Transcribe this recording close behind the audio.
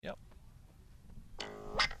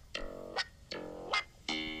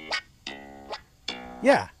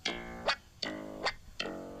Yeah.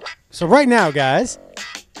 So right now, guys,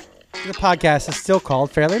 the podcast is still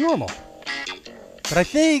called Fairly Normal. But I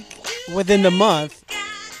think within the month...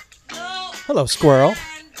 Hello, squirrel.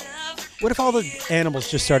 What if all the animals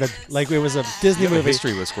just started like it was a Disney movie?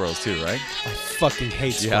 History with squirrels too, right? I fucking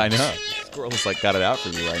hate squirrels. Yeah, I know. Squirrels like got it out for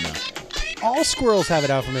you right now. All squirrels have it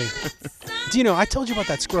out for me. Do you know, I told you about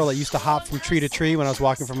that squirrel that used to hop from tree to tree when I was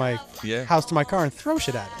walking from my house to my car and throw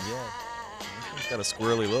shit at it. Yeah. It's got a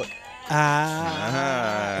squirrely look.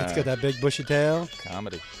 It's got that big bushy tail.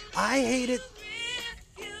 Comedy. I hate it.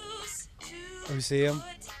 Oh, you see him?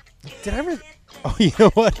 Did I ever... Oh, you know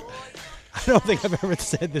what? I don't think I've ever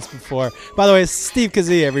said this before. By the way, it's Steve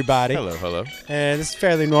Kazee, everybody. Hello, hello. And this is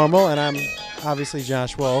Fairly Normal, and I'm obviously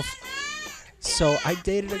Josh Wolf. So I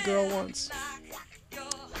dated a girl once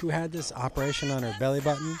who had this operation on her belly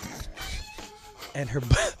button. And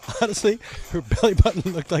honestly, her belly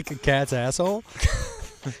button looked like a cat's asshole.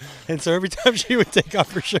 And so every time she would take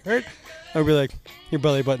off her shirt, I would be like, your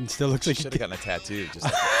belly button still looks like a should have gotten a tattoo, just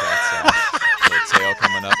like a cat's little tail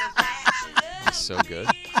coming up. It's so good.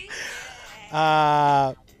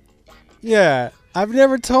 Yeah, I've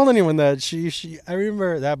never told anyone that. I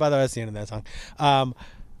remember that. By the way, that's the end of that song.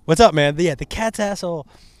 What's up, man? The cat's asshole.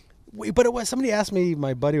 But it was somebody asked me.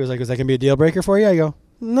 My buddy was like, "Is that gonna be a deal breaker for you?" I go,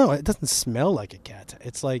 "No, it doesn't smell like a cat.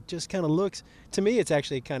 It's like just kind of looks. To me, it's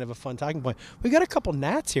actually kind of a fun talking point. We got a couple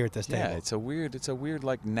gnats here at this table. Yeah, it's a weird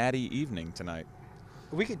like natty evening tonight.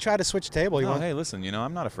 We could try to switch table. You want? Hey, listen,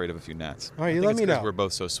 I'm not afraid of a few gnats. All right, you let me know. We're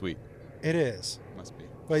both so sweet. It is. Must be.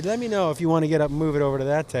 But let me know if you want to get up and move it over to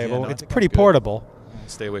that table. Yeah, no, it's pretty portable.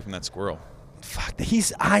 Stay away from that squirrel. Fuck,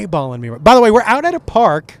 he's eyeballing me. By the way, we're out at a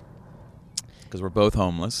park. Because we're both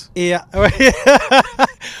homeless. Yeah.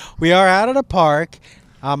 We are out at a park.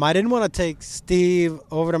 I didn't want to take Steve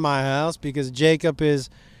over to my house because Jacob is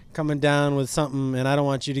coming down with something, and I don't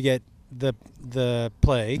want you to get the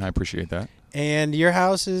plague. I appreciate that. And your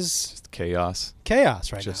house is... Just chaos.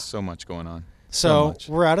 Chaos right now. Just so much going on. So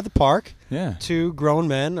we're out at the park. Yeah. 2 grown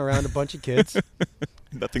men around a bunch of kids.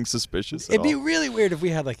 Nothing suspicious at It'd all. be really weird if we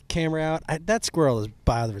had like a camera out. That squirrel is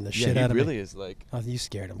bothering the shit out of me. He really is like... Oh, you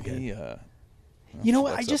scared him good. You know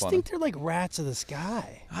what? I just think they're like rats of the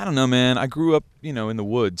sky. I don't know, man. I grew up, in the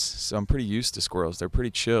woods, so I'm pretty used to squirrels. They're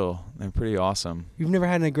pretty chill. They're pretty awesome. You've never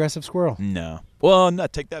had an aggressive squirrel? No. Well, no,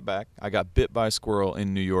 take that back. I got bit by a squirrel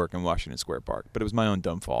in New York in Washington Square Park, but it was my own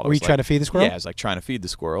dumb fault. Were you trying to feed the squirrel? Yeah, I was like trying to feed the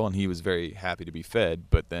squirrel, and he was very happy to be fed,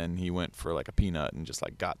 but then he went for like a peanut and just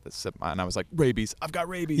like got the sip, and I was like, rabies. I've got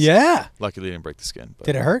rabies. Yeah. Luckily, he didn't break the skin. But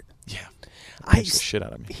did it hurt? Yeah. The shit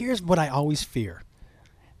out of me. Here's what I always fear.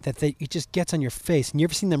 That it just gets on your face. And you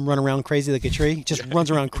ever seen them run around crazy like a tree? It just runs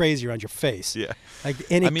around crazy around your face. Yeah.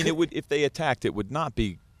 It would if they attacked, it would not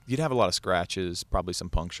be. You'd have a lot of scratches, probably some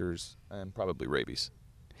punctures, and probably rabies.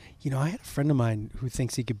 I had a friend of mine who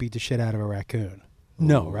thinks he could beat the shit out of a raccoon.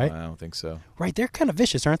 No, right? I don't think so. Right, they're kind of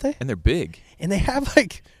vicious, aren't they? And they're big. And they have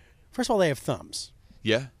first of all, they have thumbs.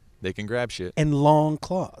 Yeah, they can grab shit. And long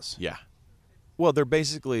claws. Yeah. Well, they're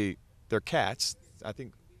cats. I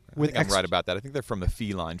think I'm right about that. I think they're from the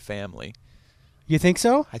feline family. You think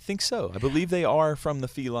so? I think so. I believe they are from the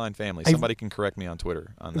feline family. Somebody can correct me on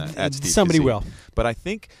Twitter on that. At Steve somebody Kazee. will. But I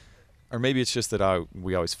think, or maybe it's just that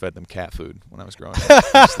we always fed them cat food when I was growing up.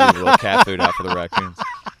 Just leave a little cat food out for the raccoons.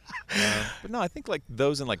 But no, I think like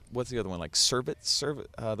those and like what's the other one? Like cervet,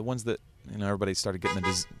 the ones that everybody started getting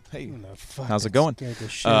the hey, how's it going? Scared the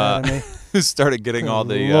shit out of me. Started getting all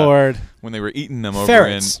the Lord when they were eating them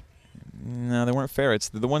ferrets. over in. No, they weren't ferrets.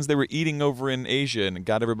 They're the ones they were eating over in Asia, and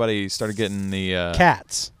everybody started getting the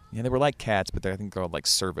cats. Yeah, they were like cats, but I think they're called like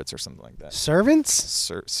cervets or something like that. Servants?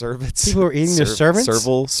 Cervets. People were eating their servants?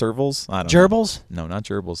 Servals? I don't know. Gerbils? No, not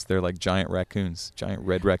gerbils. They're like giant raccoons, giant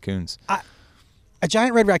red raccoons. A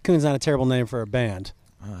giant red raccoon's not a terrible name for a band.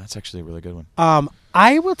 Oh, that's actually a really good one.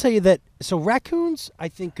 I will tell you that, so raccoons, I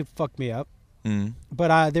think, could fuck me up. Mm.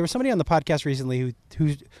 But there was somebody on the podcast recently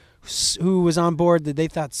who was on board that they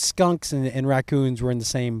thought skunks and raccoons were in the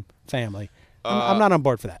same family. I'm not on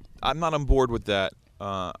board for that. I'm not on board with that.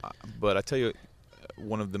 But I tell you,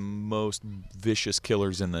 one of the most vicious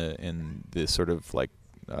killers in the sort of like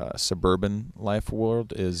suburban life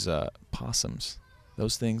world is possums.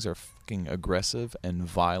 Those things are fucking aggressive and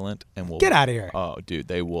violent and will get out of here. Oh, dude,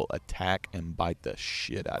 they will attack and bite the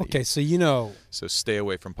shit out of you. Okay, so So stay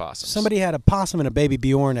away from possums. Somebody had a possum and a baby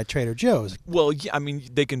Bjorn at Trader Joe's. Well, yeah, I mean,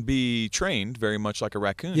 they can be trained very much like a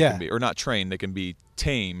raccoon can be, or not trained. They can be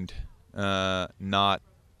tamed, not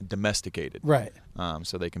domesticated. Right.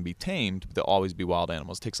 So they can be tamed, but they'll always be wild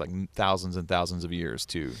animals. It takes like thousands and thousands of years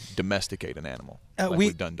to domesticate an animal. Like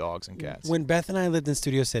we've done dogs and cats. When Beth and I lived in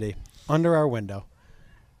Studio City, under our window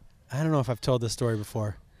I don't know if I've told this story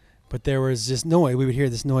before, but there was this noise. We would hear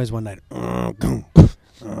this noise one night. Goom,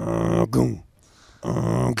 goom,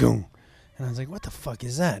 goom. And I was like, what the fuck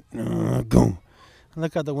is that? Goom. I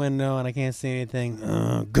look out the window and I can't see anything.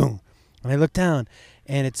 Goom. And I look down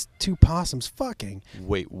and it's two possums fucking.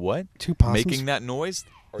 Wait, what? Two possums making that noise?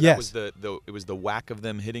 Or Yes. That was it was the whack of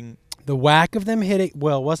them hitting. The whack of them hitting.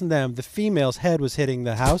 Well, it wasn't them. The female's head was hitting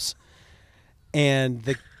the house,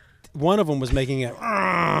 and one of them was making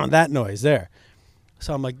that noise there.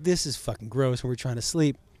 So I'm like, this is fucking gross. And we're trying to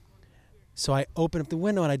sleep. So I open up the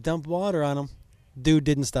window and I dump water on him. Dude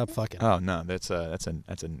didn't stop fucking. Oh no, that's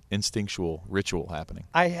an instinctual ritual happening.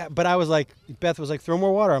 But I was like, Beth was like, throw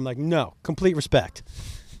more water. I'm like, no, complete respect.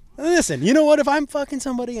 Listen, you know what? If I'm fucking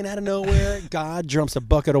somebody and out of nowhere, God dumps a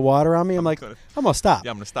bucket of water on me, I'm like, I'm gonna stop.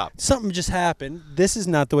 Yeah, I'm gonna stop. Something just happened. This is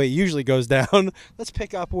not the way it usually goes down. Let's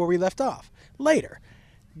pick up where we left off later.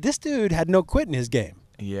 This dude had no quit in his game.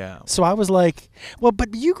 Yeah. So I was like, well,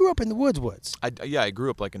 but you grew up in the woods. I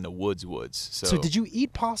grew up like in the woods. So did you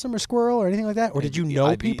eat possum or squirrel or anything like that? Or did you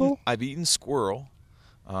know people? I've eaten squirrel.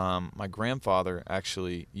 My grandfather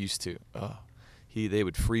actually used to. They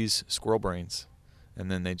would freeze squirrel brains,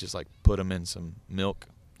 and then they just like put them in some milk,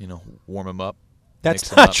 warm them up.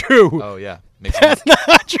 That's not true. Oh yeah, That's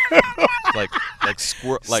not true. like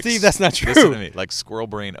squirrel. Like Steve, that's not true. Listen to me, like squirrel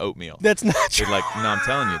brain oatmeal. That's not true. No, I'm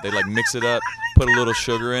telling you, they like mix it up, put a little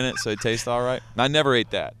sugar in it so it tastes all right. And I never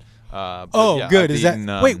ate that. Good. I've Is eaten,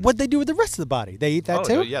 that wait? What'd they do with the rest of the body? They eat that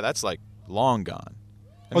too? Yeah, that's like long gone.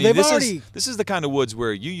 This is the kind of woods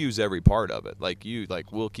where you use every part of it.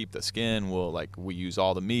 We'll keep the skin. We use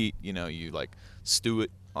all the meat. You like stew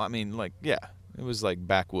it. I mean, it was like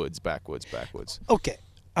backwoods. Okay.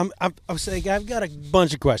 I'm saying I've got a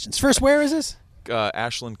bunch of questions. First, where is this?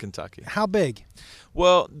 Ashland, Kentucky. How big?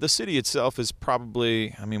 Well, the city itself is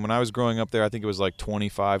probably, when I was growing up there, I think it was like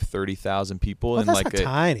 25, 30,000 people Well, that's not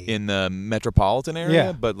tiny. in the metropolitan area.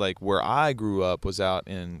 Yeah. But where I grew up was out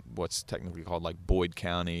in what's technically called like Boyd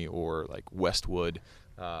County or like Westwood,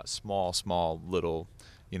 small little,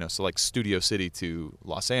 so like Studio City to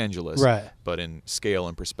Los Angeles. Right. But in scale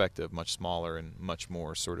and perspective, much smaller and much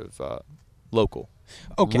more sort of local,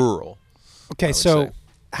 rural. Okay, so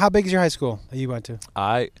how big is your high school that you went to?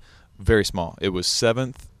 Very small. It was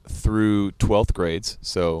 7th through 12th grades,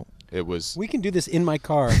 so it was. We can do this in my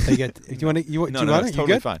car. If they get. Do you want to? No, it's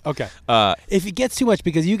totally good? fine. Okay. If it gets too much,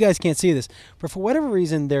 because you guys can't see this, but for whatever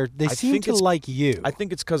reason, they seem to like you. I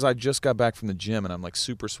think it's because I just got back from the gym and I'm like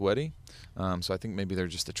super sweaty. So I think maybe they're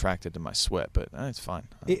just attracted to my sweat, but it's fine.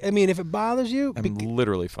 If it bothers you, I'm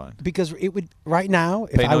literally fine. Because it would right now.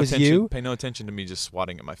 If I was you, pay no attention to me just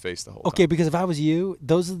swatting at my face the whole time. Okay, because if I was you,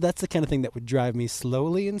 that's the kind of thing that would drive me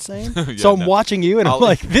slowly insane. Yeah, so I'm watching you, and I'm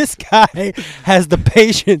like, this guy has the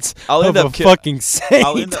patience of a fucking saint.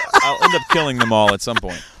 I'll end up killing them all at some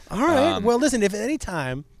point. All right. Well, listen. If at any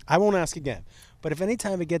time, I won't ask again. But if any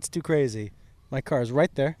time it gets too crazy, my car is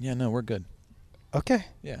right there. Yeah. No, we're good. Okay.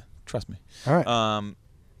 Yeah. Trust me. All right.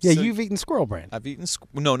 You've eaten squirrel brain. I've eaten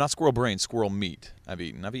no, not squirrel brain, squirrel meat. I've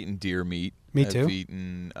eaten deer meat. Me too. I've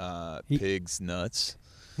eaten pig's nuts.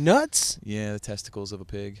 Nuts? Yeah, the testicles of a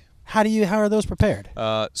pig. How are those prepared?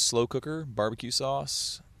 Slow cooker, barbecue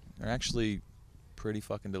sauce. They're actually pretty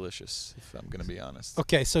fucking delicious, if I'm gonna be honest.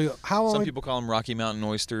 Okay, so how long? Some people call them Rocky Mountain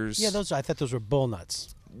oysters. Yeah, I thought those were bull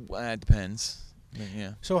nuts. Well, it depends.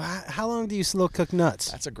 Yeah. So how long do you slow cook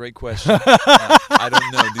nuts? That's a great question. I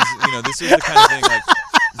don't know. This is the kind of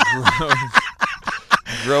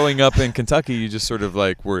thing growing up in Kentucky. You just sort of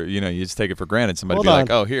you just take it for granted. Somebody Hold be on. like,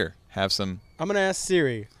 "Oh, here, have some." I'm gonna ask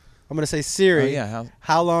Siri. I'm gonna say, Siri. Oh, yeah.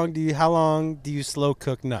 How long do you slow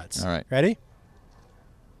cook nuts? All right. Ready?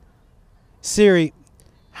 Siri,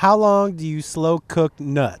 how long do you slow cook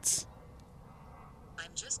nuts? I'm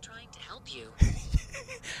just trying to help you.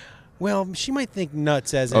 Well, she might think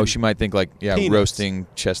nuts as in She might think peanuts. roasting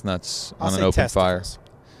chestnuts I'll on an say open fire. testicles.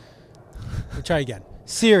 We'll try again.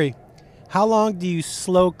 Siri, how long do you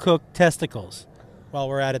slow cook testicles while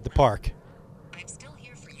we're at the park? I'm still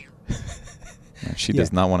here for you. She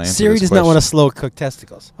does not want to answer Siri this does not want to question. slow cook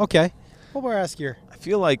testicles. Okay. What we're asking here? I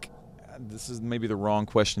feel like this is maybe the wrong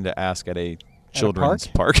question to ask at a children's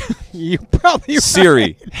park? park. You probably right.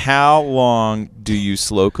 Siri, how long do you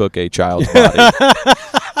slow cook a child's body?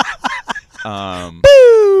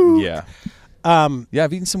 Boo! Yeah. Yeah,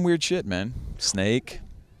 I've eaten some weird shit, man. Snake.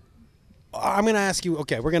 I'm going to ask you,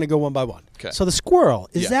 okay, we're going to go one by one. Okay. So the squirrel,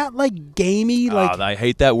 is Yeah. that like gamey? I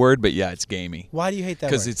hate that word, but yeah, it's gamey. Why do you hate that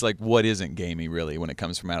Because word? it's like, what isn't gamey really when it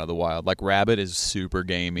comes from out of the wild? Like rabbit is super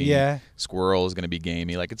gamey. Yeah. Squirrel is going to be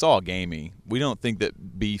gamey. Like it's all gamey. We don't think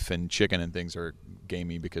that beef and chicken and things are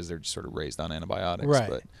gamey because they're just sort of raised on antibiotics. Right.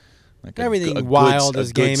 But Like Everything a good- wild a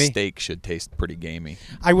is good gamey. Steak should taste pretty gamey.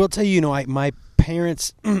 I will tell you, my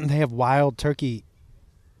parents, they have wild turkey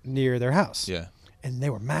near their house. Yeah. And they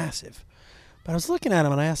were massive. But I was looking at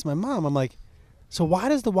them and I asked my mom, I'm like, so why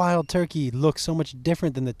does the wild turkey look so much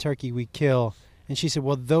different than the turkey we kill? And she said,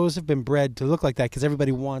 well, those have been bred to look like that because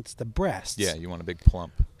everybody wants the breasts. Yeah, you want a big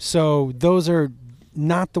plump. So those are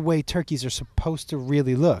not the way turkeys are supposed to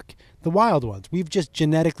really look. The wild ones. We've just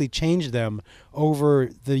genetically changed them over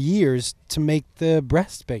the years to make the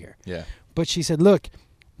breasts bigger. Yeah. But she said, look,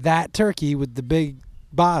 that turkey with the big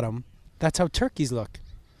bottom, that's how turkeys look.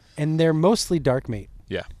 And they're mostly dark meat.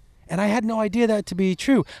 Yeah. And I had no idea that to be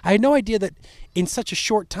true. I had no idea that in such a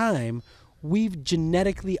short time, we've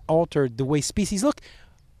genetically altered the way species look.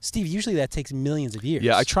 Steve, usually that takes millions of years.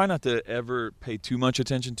 Yeah, I try not to ever pay too much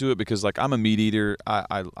attention to it because, like, I'm a meat eater.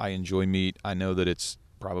 I enjoy meat. I know that it's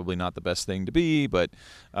probably not the best thing to be, but,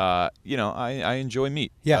 you know, I enjoy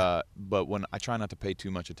meat. Yeah. But when I try not to pay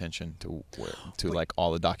too much attention to like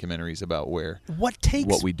all the documentaries about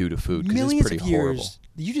what we do to food, because it's millions pretty of years. horrible.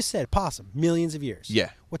 You just said possum, millions of years. Yeah.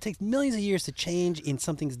 What takes millions of years to change in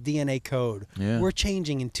something's DNA code, Yeah. we're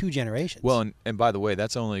changing in 2 generations. Well, and by the way,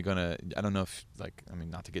 that's only gonna. I don't know if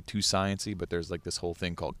not to get too sciencey, but there's like this whole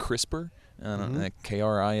thing called CRISPR. I don't know,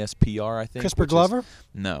 KRISPR, I think. CRISPR which is- Glover?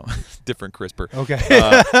 No, different CRISPR. Okay.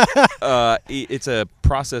 It's a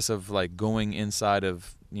process of like going inside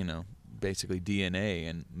of basically DNA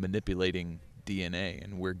and manipulating DNA,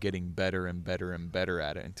 and we're getting better and better and better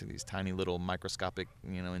at it into these tiny little microscopic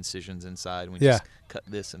incisions inside. We Yeah. just cut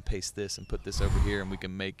this and paste this and put this over here, and we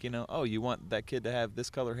can make oh, you want that kid to have this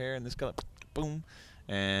color hair and this color, boom.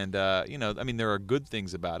 And there are good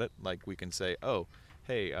things about it, like we can say, oh,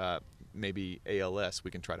 hey, maybe ALS,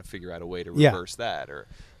 we can try to figure out a way to Yeah. reverse that, or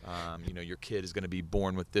your kid is going to be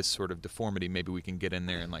born with this sort of deformity, maybe we can get in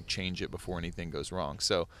there and like change it before anything goes wrong.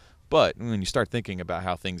 So, but when you start thinking about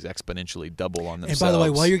how things exponentially double on And themselves, by the way,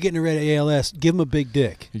 while you're getting rid of ALS, give him a big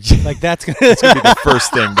dick. Yeah. Like that's gonna. it's going to be the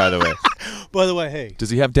first thing, by the way. By the way, hey.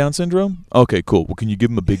 Does he have Down syndrome? Okay, cool. Well, can you give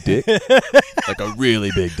him a big dick? Like a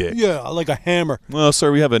really big dick. Yeah, like a hammer. Well, sir,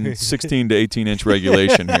 we have a 16 to 18 inch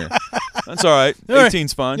regulation here. That's all right. All right.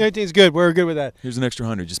 18's fine. 18's good. We're good with that. Here's an extra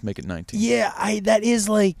 100. Just make it 19. Yeah, that is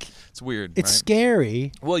like It's weird. it's right?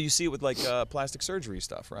 scary. Well, you see it with like plastic surgery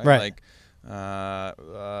stuff, right? Right.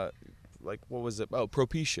 Like what was it? Oh,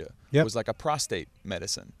 Propecia. Yep. Was like a prostate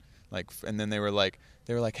medicine. And then they were like,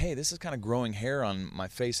 hey, this is kind of growing hair on my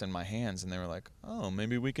face and my hands, and they were like, oh,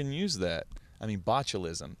 maybe we can use that. I mean,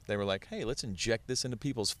 botulism. They were like, hey, let's inject this into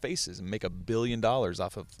people's faces and make $1 billion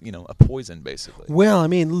off of a poison, basically. Well, I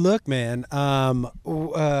mean, look, man.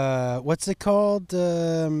 What's it called?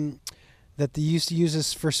 That they used to use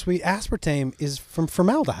this for sweet aspartame is from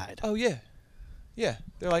formaldehyde. Oh yeah, yeah.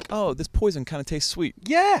 They're like, oh, this poison kind of tastes sweet.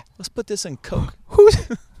 Yeah. Let's put this in Coke.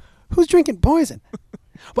 Who's drinking poison?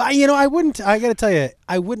 Well, I wouldn't. I got to tell you,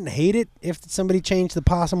 I wouldn't hate it if somebody changed the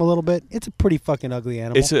possum a little bit. It's a pretty fucking ugly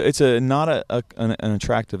animal. It's not an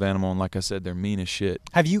attractive animal, and like I said, they're mean as shit.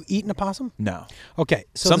 Have you eaten a possum? No. Okay,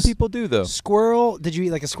 so Some people do though. Squirrel? Did you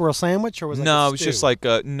eat like a squirrel sandwich or was it? No, like a it was just stew?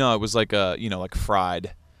 like no, it was like like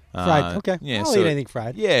fried. Fried. Okay. Yeah. I'll so eat anything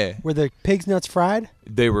fried. Yeah. Were the pig's nuts fried?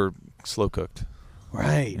 They were slow cooked.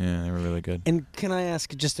 Right. Yeah, they were really good. And can I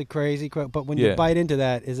ask just a crazy question? But when Yeah. you bite into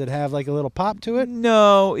that, does it have like a little pop to it?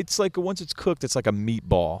 No, it's like once it's cooked, it's like a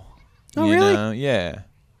meatball. Oh, you really? know? Yeah.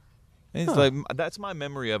 It's Huh. like that's my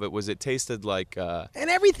memory of it. Was it tasted like? And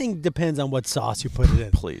everything depends on what sauce you put it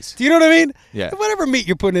in. Please. Do you know what I mean? Yeah. Whatever meat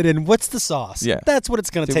you're putting it in, what's the sauce? Yeah. That's what it's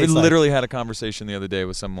going to Dude, taste we like. literally had a conversation the other day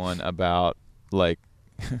with someone about like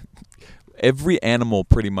every animal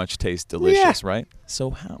pretty much tastes delicious, right?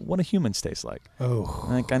 So what do humans taste like? Oh.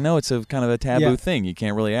 Like I know it's a kind of a taboo Yeah. thing. You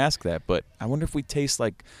can't really ask that, but I wonder if we taste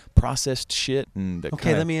like processed shit and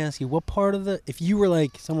Okay, let me ask you, what part of if you were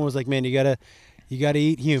like, someone was like, man, you gotta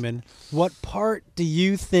eat human, what part do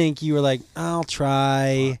you think you were like, I'll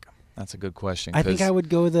try? That's a good question. I think 'cause I would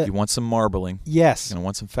go You want some marbling. yes. You're gonna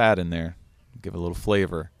want some fat in there. Give it a little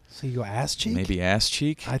flavor. So you go ass cheek? Maybe ass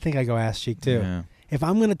cheek. I think I go ass cheek too. Yeah. If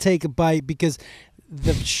I'm gonna take a bite, because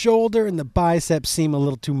the shoulder and the biceps seem a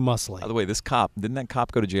little too muscly. By the way, didn't that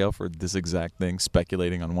cop go to jail for this exact thing,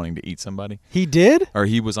 speculating on wanting to eat somebody? He did? Or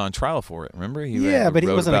he was on trial for it, remember? Yeah, but he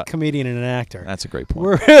wrote wasn't about- a comedian and an actor. That's a great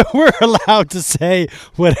point. We're allowed to say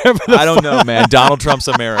whatever the I don't know, man. Donald Trump's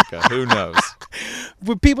America. Who knows?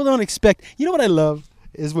 When people don't expect, you know what I love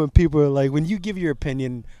is when people are like, when you give your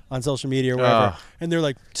opinion on social media or whatever, and they're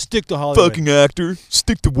like, stick to Hollywood. Fucking actor.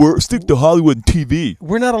 Stick to Hollywood and TV.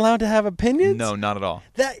 We're not allowed to have opinions? No, not at all.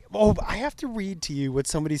 I have to read to you what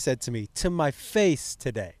somebody said to me to my face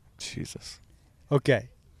today. Jesus. Okay.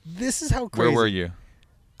 This is how crazy. Where were you?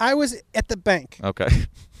 I was at the bank. Okay.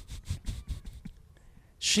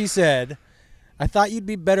 She said, I thought you'd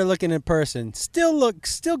be better looking in person. Still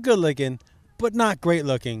good looking, but not great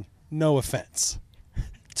looking. No offense.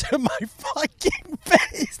 To my fucking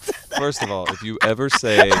face. First of all, if you ever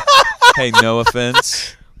say, "Hey, no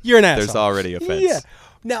offense," You're an asshole. there's already offense. Yeah.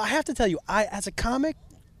 Now I have to tell you, as a comic,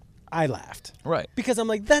 I laughed Right. because I'm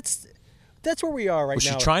like, that's where we are right Was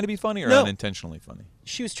now. she trying to be funny or No. unintentionally funny?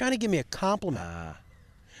 She was trying to give me a compliment.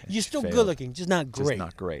 You're still failed. good looking, just not Just great.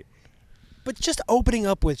 not great. But just opening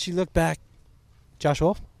up with, she looked back. Josh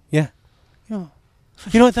Wolf? Yeah. You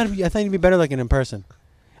know, I thought you'd be better looking in person.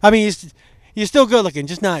 I mean, you're still good looking,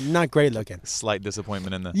 just not great looking. Slight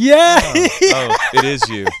disappointment in the. Yeah. Oh, it is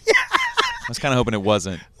you. I was kind of hoping it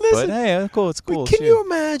wasn't. Listen, but hey, cool. It's cool. Can it's you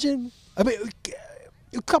imagine? I mean,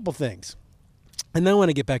 a couple things. And then I want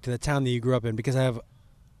to get back to the town that you grew up in because I have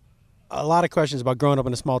a lot of questions about growing up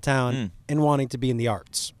in a small town and wanting to be in the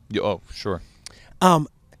arts. Oh, sure.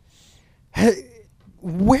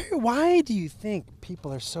 Why do you think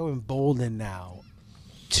people are so emboldened now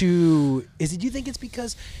do you think it's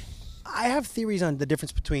because I have theories on the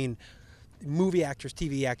difference between movie actors,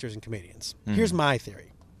 TV actors, and comedians. Here's my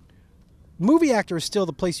theory. Movie actor is still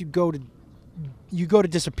the place you go to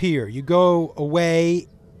disappear. You go away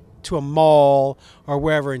to a mall or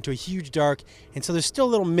wherever into a huge dark, and so there's still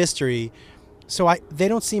a little mystery. So they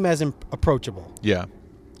don't seem as approachable. Yeah.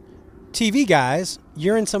 TV guys,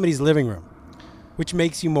 you're in somebody's living room, which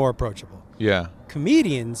makes you more approachable. Yeah.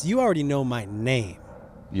 Comedians, you already know my name.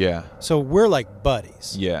 Yeah. So we're like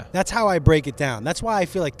buddies. Yeah. That's how I break it down. That's why I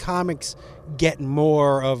feel like comics get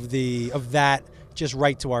more of that just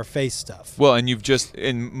right to our face stuff. Well, and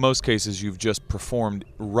in most cases, you've just performed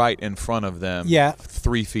right in front of them. Yeah.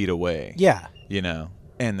 3 feet away. Yeah. You know,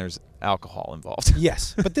 and there's alcohol involved.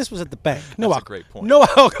 Yes, but this was at the bank. No That's a alcohol. great point. No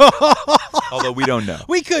alcohol. Although we don't know.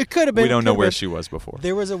 We could have been. We don't know could have where been. she was before.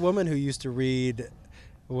 There was a woman who used to read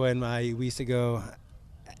when we used to go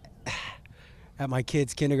at my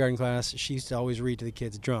kids' kindergarten class. She used to always read to the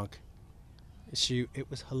kids drunk. It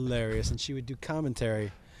was hilarious, and she would do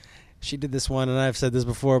commentary. She did this one, and I've said this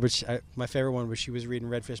before, but my favorite one was she was reading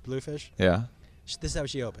Red Fish, Blue Fish. Yeah. This is how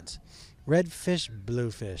she opens. Red fish, blue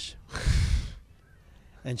fish.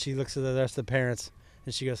 And she looks at the rest of the parents,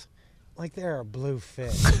 and she goes, like there are blue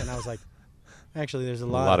fish. And I was like, actually, there's a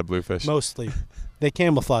lot of blue fish. Mostly. They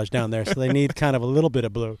camouflage down there, so they need kind of a little bit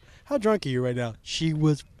of blue. How drunk are you right now? She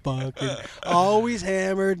was fucking always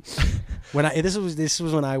hammered. This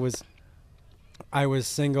was when I was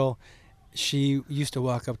single. She used to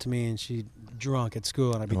walk up to me and she'd drunk at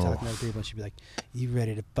school, and I'd be talking to other people, and she'd be like, "You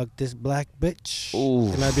ready to fuck this black bitch?"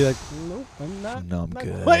 Ooh. And I'd be like, "Nope, I'm not. No, I'm not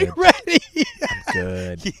good. quite ready." I'm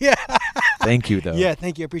good. Yeah. Thank you, though. Yeah,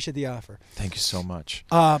 thank you. I appreciate the offer. Thank you so much.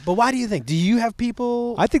 But why do you think? Do you have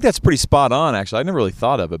people? I think that's pretty spot on, actually. I never really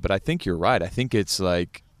thought of it, but I think you're right. I think it's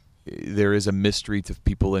like there is a mystery to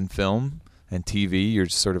people in film and TV. You're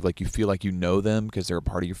just sort of like, you feel like you know them because they're a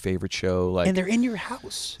part of your favorite show. Like, and they're in your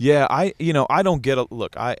house. yeah, I don't get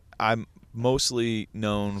look. I'm mostly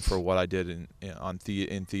known for what I did in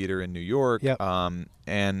theater in New York. Yep.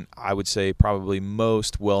 And I would say probably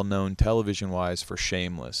most well-known television-wise for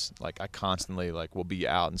Shameless. Like, I constantly will be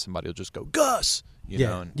out and somebody will just go, "Gus!" You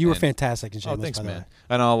know, you were and- fantastic in Shameless. Oh, thanks, by the man. way.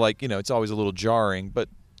 And I'll it's always a little jarring, but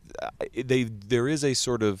there is a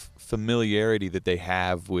sort of familiarity that they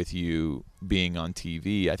have with you being on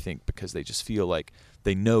TV, I think, because they just feel like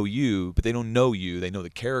they know you, but they don't know you. They know the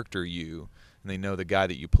character you, and they know the guy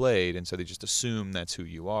that you played, and so they just assume that's who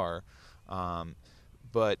you are.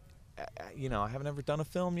 But I haven't ever done a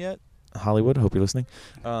film yet. Hollywood, hope you're listening.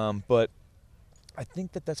 But I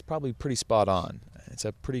think that's probably pretty spot on. It's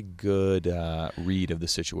a pretty good read of the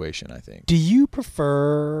situation, I think. Do you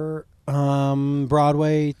prefer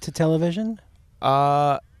Broadway to television,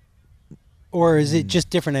 or is it just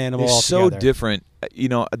different animal They're so altogether? different.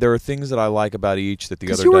 There are things that I like about each that the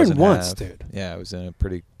 'Cause other you were in doesn't once, have. dude. Yeah, I was in a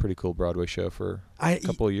pretty cool Broadway show for a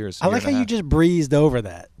couple of years. I like how you just breezed over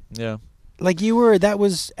that. Yeah. Like that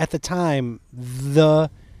was at the time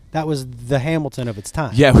that was the Hamilton of its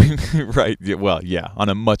time. Yeah, right. Yeah, well, yeah, on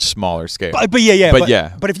a much smaller scale. But yeah. But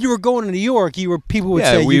yeah. But if you were going to New York, people would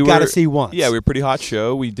Yeah, say we you got to were- see once. Yeah, we were a pretty hot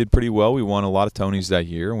show. We did pretty well. We won a lot of Tonys that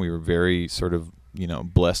year, and we were very sort of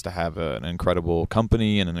blessed to have an incredible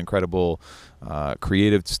company and an incredible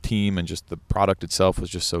creative team, and just the product itself was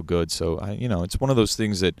just so good. So it's one of those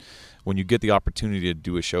things that when you get the opportunity to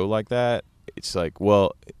do a show like that, it's like,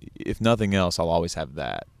 well, if nothing else, I'll always have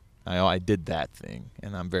that. I did that thing,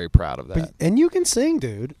 and I'm very proud of that. And you can sing,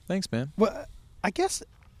 dude. Thanks, man. Well, I guess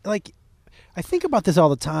I think about this all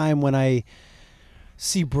the time when I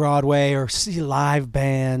see Broadway or see live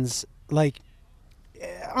bands, like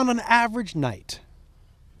on an average night,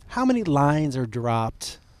 how many lines are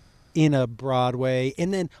dropped in a Broadway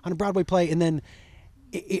and then on a Broadway play, and then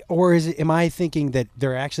or am I thinking that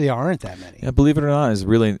there actually aren't that many? Yeah, believe it or not,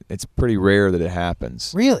 it's pretty rare that it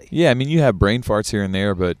happens. Really? Yeah, I mean, you have brain farts here and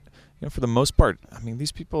there, but for the most part, I mean,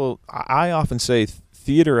 these people. I often say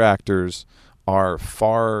theater actors are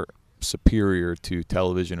far superior to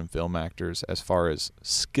television and film actors as far as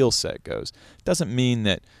skill set goes. Doesn't mean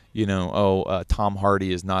that Tom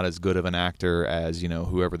Hardy is not as good of an actor as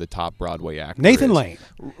whoever the top Broadway actor Nathan is. Lane.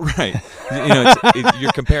 Right.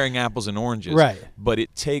 You're comparing apples and oranges. Right. But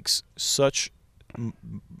it takes such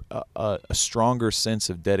a stronger sense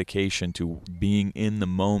of dedication to being in the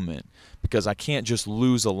moment, because I can't just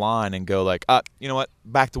lose a line and go like, you know what,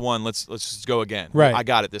 back to one. Let's just go again. Right. I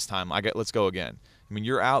got it this time. Let's go again. I mean,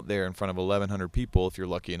 you're out there in front of 1,100 people if you're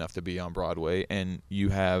lucky enough to be on Broadway, and you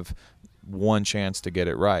have one chance to get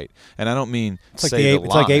it right. And I don't mean It's like say the line.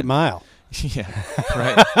 It's like 8 Mile. Yeah,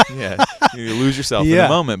 right. Yeah, you lose yourself in the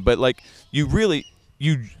moment. But like, you really,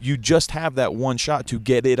 you just have that one shot to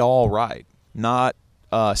get it all right, not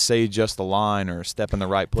say just the line or step in the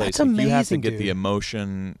right place. That's amazing, you have to get dude. the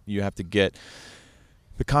emotion. You have to get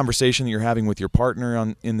the conversation that you're having with your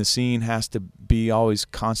partner in the scene has to be always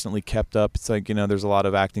constantly kept up. It's like, there's a lot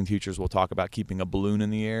of acting teachers will talk about keeping a balloon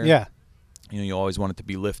in the air. Yeah. You always want it to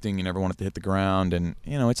be lifting. You never want it to hit the ground. And,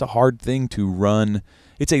 it's a hard thing to run.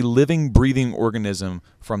 It's a living, breathing organism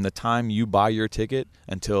from the time you buy your ticket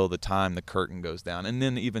until the time the curtain goes down. And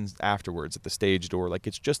then even afterwards at the stage door. Like,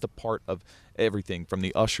 it's just a part of everything, from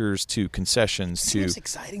the ushers to concessions to... It seems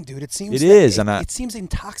exciting, dude. It seems... It seems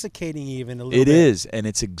intoxicating even a little bit. It is, and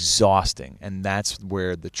it's exhausting. And that's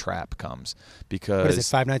where the trap comes. Because... What is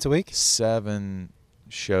it, 5 nights a week? 7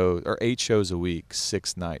 shows, or 8 shows a week,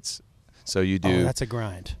 6 nights. So you do. Oh, that's a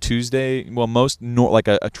grind. Tuesday. Well, like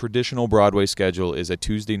a traditional Broadway schedule is a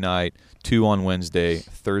Tuesday night, 2 on Wednesday,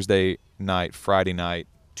 Thursday night, Friday night,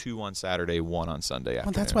 2 on Saturday, 1 on Sunday afternoon.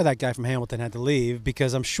 Well, that's why that guy from Hamilton had to leave,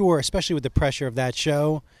 because I'm sure, especially with the pressure of that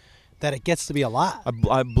show, that it gets to be a lot.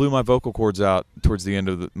 I blew my vocal cords out towards the end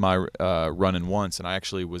of my run-in once, and I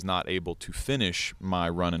actually was not able to finish my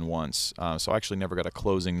run-in once. So I actually never got a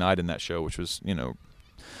closing night in that show, which was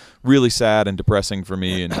really sad and depressing for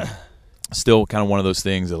me, and still kind of one of those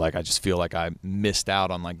things that like I just feel like I missed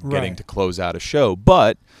out on getting to close out a show.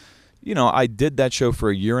 But I did that show for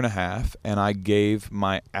a year and a half, and I gave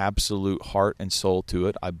my absolute heart and soul to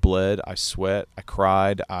it. I bled, I sweat, I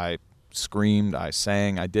cried, I screamed, I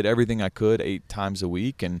sang, I did everything I could 8 times a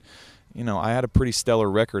week, and I had a pretty stellar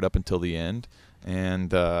record up until the end.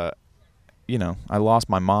 And I lost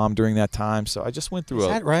my mom during that time, so I just went through Is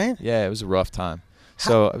that right? Yeah, it was a rough time.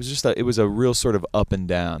 So it was a real sort of up and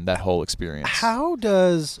down, that whole experience.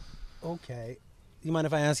 Okay. You mind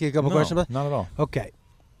if I ask you a couple questions about it? Not at all. Okay.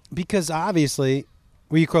 Because obviously,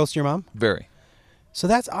 were you close to your mom? Very. So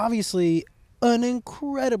that's obviously an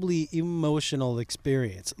incredibly emotional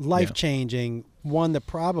experience, life-changing, one that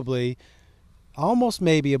probably almost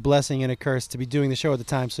maybe a blessing and a curse to be doing the show at the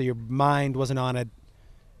time, so your mind wasn't on it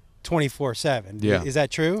 24/7. Yeah. Is that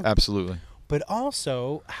true? Absolutely. But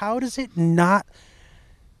also, how does it not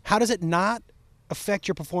affect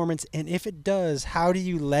your performance? And if it does, how do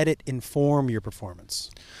you let it inform your performance?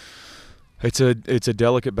 It's a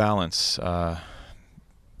delicate balance.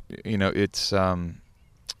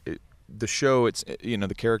 The show,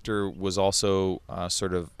 the character was also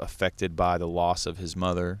sort of affected by the loss of his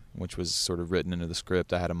mother, which was sort of written into the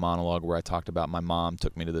script. I had a monologue where I talked about my mom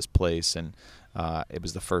took me to this place, and it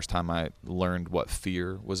was the first time I learned what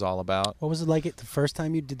fear was all about. What was it like the first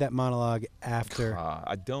time you did that monologue after?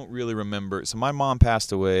 I don't really remember. So my mom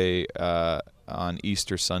passed away on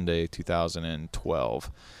Easter Sunday,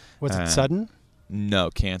 2012. Was it sudden?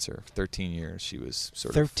 No, cancer. 13 years she was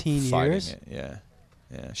sort 13 of fighting years? it.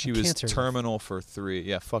 Yeah, she was terminal for 3.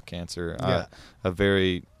 Yeah, fuck cancer. Yeah. A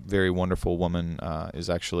very, very wonderful woman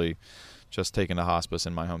is actually just taken to hospice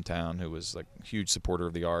in my hometown, who was like a huge supporter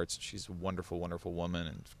of the arts. She's a wonderful, wonderful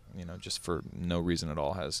woman, and just for no reason at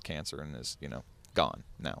all has cancer and is gone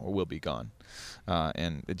now, or will be gone,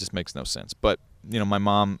 and it just makes no sense. But my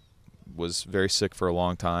mom was very sick for a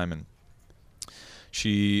long time, and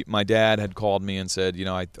my dad had called me and said,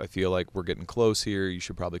 I feel like we're getting close here. You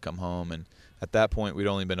should probably come home. And at that point, we'd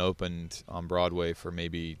only been opened on Broadway for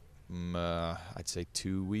maybe I'd say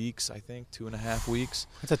 2 weeks, I think, 2.5 weeks.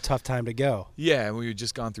 It's a tough time to go. Yeah, and we had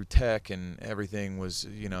just gone through tech, and everything was,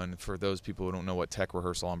 and for those people who don't know what tech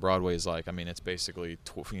rehearsal on Broadway is like, I mean, it's basically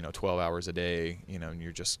 12 hours a day, and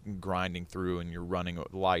you're just grinding through, and you're running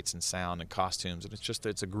lights and sound and costumes, and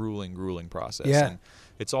it's a grueling process. Yeah. And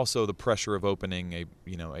it's also the pressure of opening a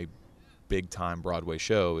big time Broadway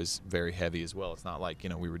show is very heavy as well. It's not like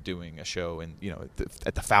we were doing a show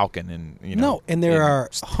at the Falcon and No, and there are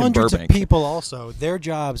in hundreds of Burbank. people also. Their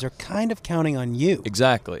jobs are kind of counting on you.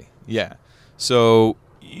 Exactly. Yeah. So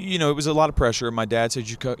it was a lot of pressure. My dad said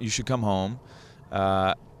you should come home,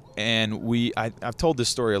 and I've told this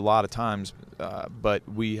story a lot of times, but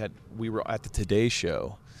we were at the Today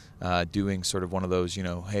Show, doing sort of one of those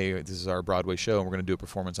hey, this is our Broadway show and we're going to do a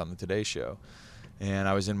performance on the Today Show. And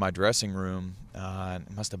I was in my dressing room.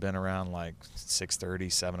 It must have been around like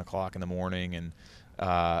 6:30, 7 o'clock in the morning, and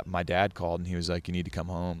my dad called and he was like, "You need to come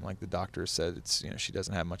home. Like the doctor said, it's she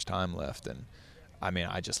doesn't have much time left." And I mean,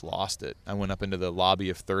 I just lost it. I went up into the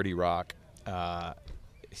lobby of 30 Rock,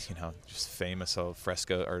 just famous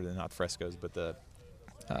fresco, or not frescoes, but the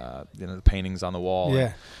the paintings on the wall.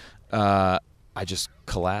 Yeah. And, I just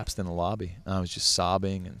collapsed in the lobby. I was just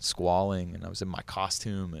sobbing and squalling, and I was in my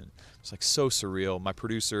costume, and it was like so surreal. My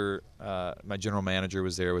producer, my general manager,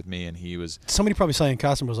 was there with me, and he was. Somebody probably saw you in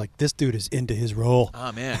costume was like, "This dude is into his role.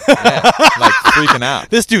 Oh man, yeah, like freaking out.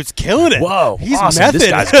 This dude's killing it. Whoa, he's awesome. method. This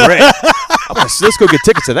guy's great. Let's go get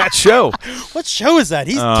tickets to that show. What show is that?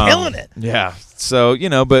 He's killing it." Yeah. So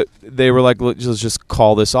but they were like, let's just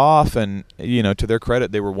call this off, and to their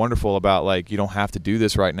credit, they were wonderful about like, you don't have to do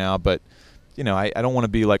this right now, but. I don't want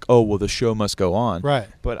to be like, oh, well, the show must go on. Right.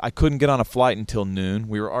 But I couldn't get on a flight until noon.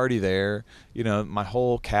 We were already there. My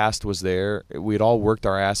whole cast was there. We had all worked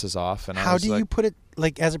our asses off. And How do you put it,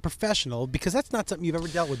 like, as a professional? Because that's not something you've ever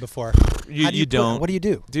dealt with before. You don't. What do you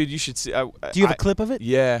do? Dude, you should see. Do you have a clip of it?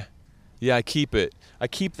 Yeah. Yeah, I keep it. I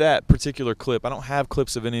keep that particular clip. I don't have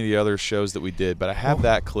clips of any of the other shows that we did, but I have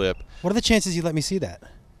that clip. What are the chances you let me see that?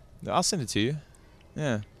 I'll send it to you.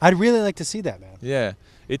 Yeah. I'd really like to see that, man. Yeah.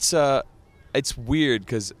 It's weird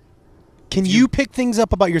because. Can you pick things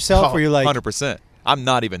up about yourself where you're like. 100%. I'm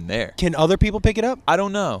not even there. Can other people pick it up? I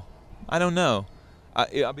don't know.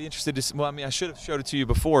 I'll be interested to. Well, I mean, I should have showed it to you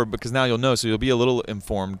before because now you'll know, so you'll be a little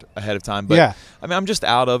informed ahead of time. But yeah. I mean, I'm just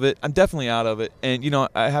out of it. I'm definitely out of it. And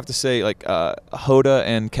I have to say, like Hoda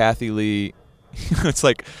and Kathy Lee, it's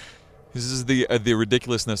like this is the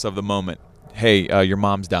ridiculousness of the moment. Hey, your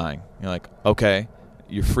mom's dying. You're like, okay.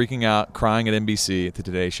 You're freaking out, crying at NBC at the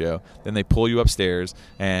Today Show. Then they pull you upstairs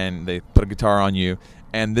and they put a guitar on you.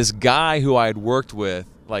 And this guy who I had worked with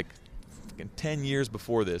like 10 years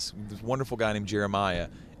before this wonderful guy named Jeremiah,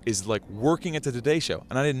 is like working at the Today Show,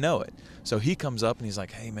 and I didn't know it. So he comes up and he's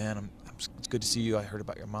like, "Hey man, it's good to see you. I heard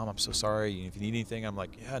about your mom. I'm so sorry. If you need anything," I'm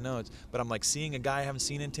like, "Yeah, no." But I'm like seeing a guy I haven't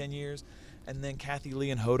seen in 10 years, and then Kathy Lee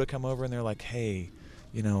and Hoda come over and they're like, "Hey,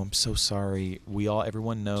 I'm so sorry.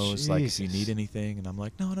 Everyone knows, like, if you need anything." And I'm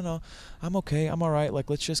like, no, I'm okay. I'm all right. Like,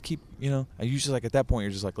 let's just keep, I usually, like, at that point,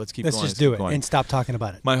 you're just like, let's keep going. Let's just do it and stop talking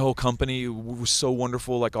about it. My whole company was so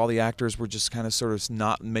wonderful. Like, all the actors were just kind of sort of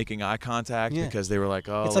not making eye contact because they were like,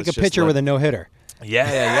 oh, it's like a pitcher with a no-hitter.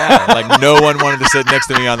 Yeah. Like, no one wanted to sit next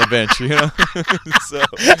to me on the bench,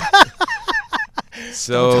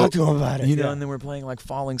 So don't talk to him about it. And then we're playing, like,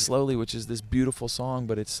 Falling Slowly, which is this beautiful song,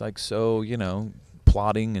 but it's, like, so,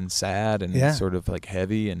 plotting and sad and sort of like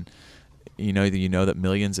heavy, and you know that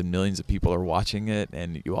millions and millions of people are watching it,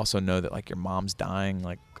 and you also know that like your mom's dying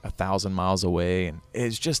like 1,000 miles away, and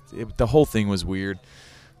it's just the whole thing was weird.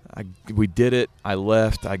 We did it. I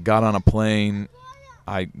left. I got on a plane.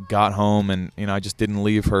 I got home, and I just didn't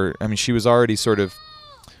leave her. I mean, she was already sort of.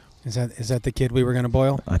 Is that the kid we were gonna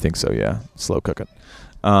boil? I think so. Yeah, slow cook it.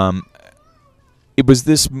 It was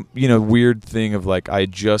this, weird thing of like I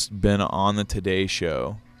had just been on the Today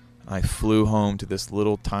Show. I flew home to this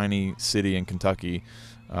little tiny city in Kentucky,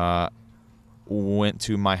 went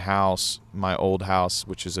to my house, my old house,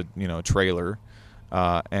 which is a trailer,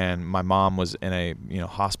 and my mom was in a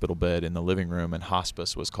hospital bed in the living room, and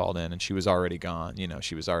hospice was called in, and she was already gone.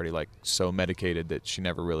 She was already like so medicated that she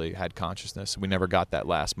never really had consciousness. We never got that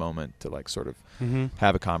last moment to like sort of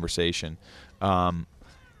have a conversation.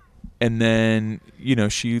 And then,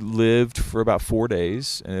 she lived for about 4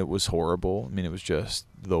 days, and it was horrible. I mean, it was just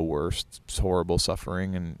the worst, horrible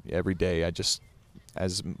suffering. And every day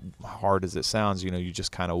as hard as it sounds, you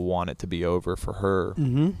just kind of want it to be over for her.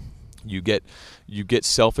 Mm-hmm. You get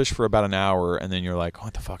selfish for about an hour, and then you're like,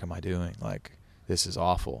 what the fuck am I doing? Like, this is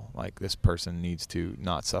awful. Like, this person needs to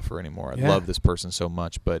not suffer anymore. I love this person so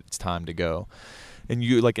much, but it's time to go. and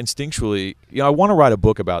you like instinctually, I want to write a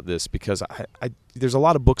book about this because I there's a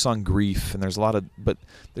lot of books on grief, and but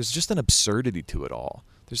there's just an absurdity to it all.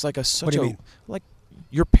 There's like such What do you mean? like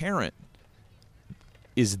your parent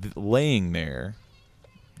is laying there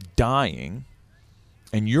dying,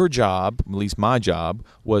 and your job, at least my job,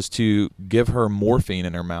 was to give her morphine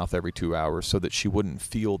in her mouth every 2 hours so that she wouldn't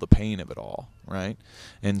feel the pain of it all, right?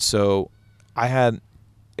 And so I had,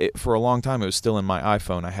 for a long time, it was still in my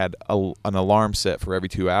iPhone, I had an alarm set for every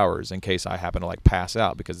 2 hours in case I happened to like pass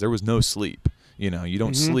out, because there was no sleep. You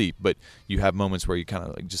don't sleep, but you have moments where you kind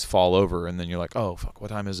of like just fall over, and then you're like, oh, fuck, what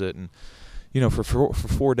time is it? And, for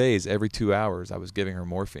 4 days, every 2 hours, I was giving her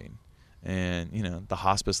morphine. And, the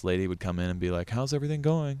hospice lady would come in and be like, how's everything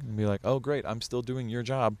going? And be like, oh, great, I'm still doing your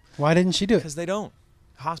job. Why didn't she do it? Because they don't.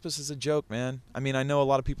 Hospice is a joke, man. I mean, I know a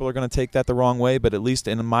lot of people are going to take that the wrong way, but at least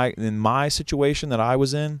in my situation that I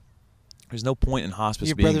was in, there's no point in hospice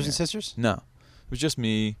Your being brothers there. and sisters? No. It was just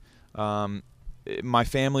me. My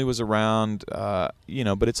family was around, but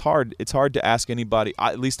it's hard. It's hard to ask anybody.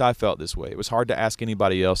 At least I felt this way. It was hard to ask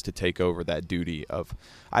anybody else to take over that duty of.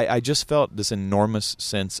 I just felt this enormous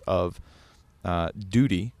sense of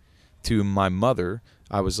duty to my mother.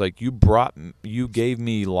 I was like, you gave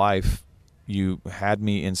me life. You had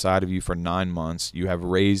me inside of you for 9 months. You have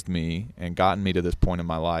raised me and gotten me to this point in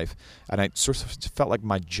my life, and I sort of felt like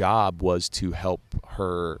my job was to help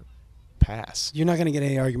her pass. You're not going to get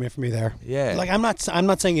any argument from me there. Yeah. Like I'm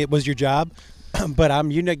not saying it was your job, but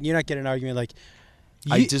you're not getting an argument like.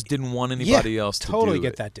 I just didn't want anybody else to totally do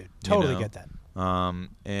get it, that, dude. Totally get that.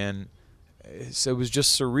 And so it was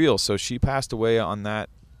just surreal. So she passed away on that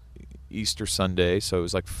Easter Sunday. So it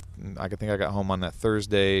was like, I think I got home on that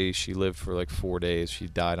Thursday. She lived for like 4 days. She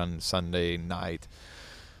died on Sunday night.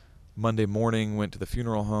 Monday morning, went to the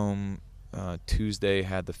funeral home. Tuesday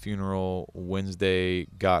had the funeral. Wednesday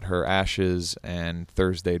got her ashes, and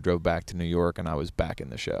Thursday drove back to New York, and I was back in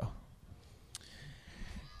the show.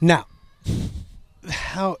 Now,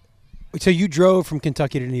 so you drove from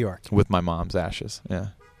Kentucky to New York With my mom's ashes, yeah.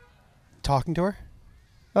 talking to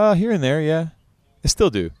her? Here and there, yeah. I still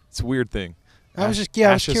do. It's a weird thing. I was ashes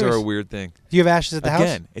curious. are a weird thing. Do you have ashes at the house?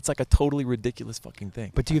 Again, it's like a totally ridiculous fucking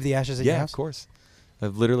thing. But do you have the ashes at your Yeah, house? of course.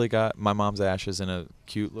 I've literally got my mom's ashes in a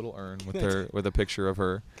cute little urn with a picture of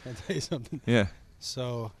her. Can I tell you something? Yeah.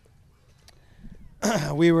 So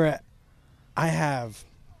I have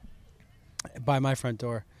by my front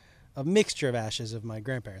door a mixture of ashes of my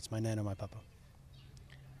grandparents, my nana and my papa.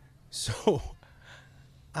 So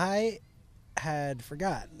I had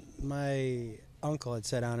forgotten. My uncle had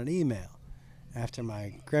sent out an email after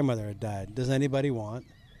my grandmother had died. Does anybody want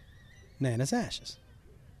Nana's ashes?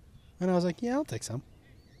 And I was like, yeah, I'll take some.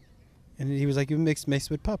 And he was like, you mixed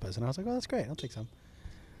with Papa's. And I was like, oh, that's great. I'll take some.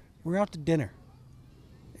 We're out to dinner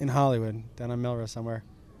in Hollywood, down on Melrose somewhere.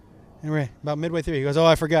 And we're about midway through. He goes, oh,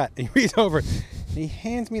 I forgot. And he reaches over and he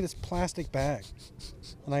hands me this plastic bag.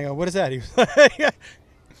 And I go, what is that? He was like,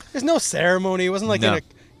 there's no ceremony. It wasn't like in a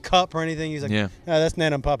cup or anything. He's like, yeah, that's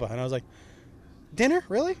Nana and Papa. And I was like, dinner?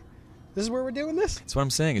 Really? This is where we're doing this? That's what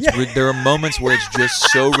I'm saying. There are moments where it's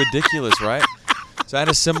just so ridiculous, right? So I had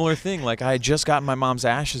a similar thing. Like, I had just gotten my mom's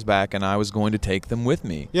ashes back, and I was going to take them with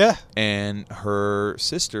me. Yeah. And her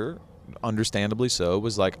sister, understandably so,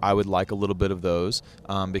 was like, I would like a little bit of those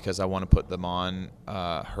because I want to put them on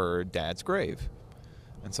her dad's grave.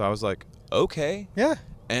 And so I was like, okay. Yeah.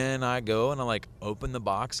 And I go and I like open the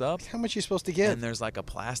box up. How much are you supposed to give? And there's like a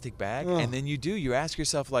plastic bag. And then you ask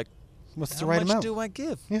yourself, like, what's the right amount? How much do I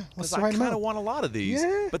give? Yeah, what's the right right amount? I kind amount? of want a lot of these.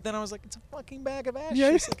 Yeah. But then I was like, it's a fucking bag of ashes.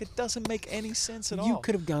 Yeah. Like, it doesn't make any sense at all. You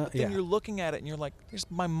could have gone. But then you're looking at it and you're like,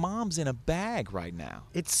 my mom's in a bag right now.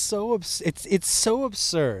 It's so it's so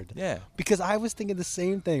absurd. Yeah. Because I was thinking the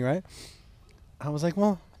same thing, right? I was like,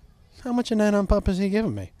 well, how much of Nana and Papa is he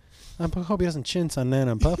giving me? I hope he doesn't chintz on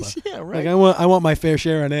Nana and Papa. Yeah, right. Like I want my fair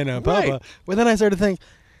share on Nana and Papa. Right. But then I started to think,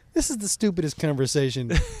 this is the stupidest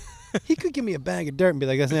conversation. He could give me a bag of dirt and be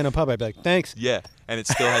like, that's Nana and Papa. I'd be like, thanks. Yeah. And it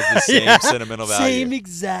still has the same sentimental value. Same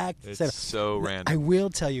exact. It's so random. I will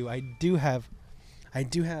tell you, I do have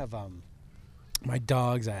my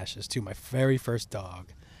dog's ashes too. My very first dog.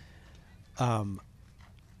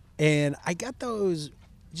 And I got those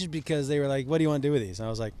just because they were like, what do you want to do with these? And I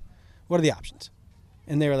was like, what are the options?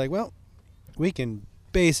 And they were like, well, we can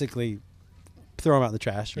basically throw them out in the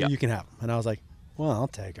trash, or you can have them. And I was like, well, I'll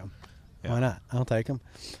take them. Yeah. Why not? I'll take them.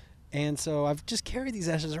 And so I've just carried these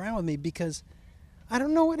ashes around with me because I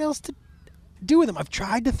don't know what else to do with them. I've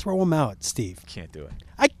tried to throw them out, Steve. Can't do it.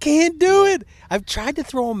 I can't do it. I've tried to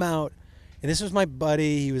throw them out. And this was my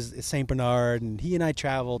buddy. He was at St. Bernard, and he and I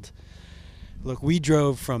traveled Look, we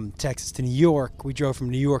drove from Texas to New York. We drove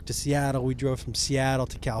from New York to Seattle. We drove from Seattle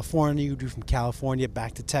to California. We drove from California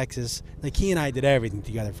back to Texas. Like, he and I did everything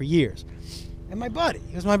together for years. And my buddy,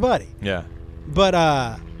 he was my buddy. Yeah. But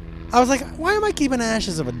I was like, why am I keeping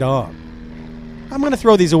ashes of a dog? I'm going to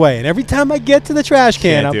throw these away. And every time I get to the trash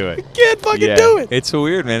can, Can't do it. I can't fucking do it. It's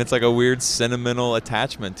weird, man. It's like a weird sentimental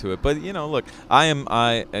attachment to it. But, look,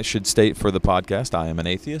 I should state for the podcast, I am an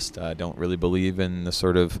atheist. I don't really believe in the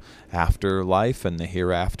sort of afterlife and the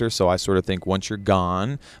hereafter. So I sort of think once you're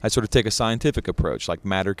gone, I sort of take a scientific approach. Like,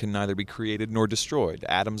 matter can neither be created nor destroyed.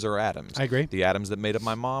 Atoms are atoms. I agree. The atoms that made up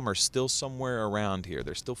my mom are still somewhere around here.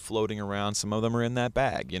 They're still floating around. Some of them are in that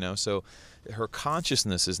bag, So her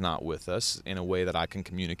consciousness is not with us in a way that I can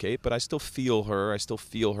communicate, but I still feel her. I still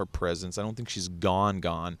feel her presence. I don't think she's gone.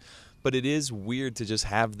 But it is weird to just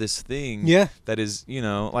have this thing that is,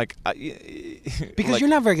 like... because you're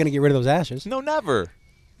not very going to get rid of those ashes. No, never.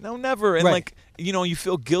 And Right. you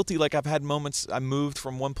feel guilty. Like, I've had moments, I moved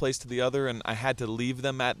from one place to the other and I had to leave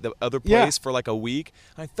them at the other place for like a week.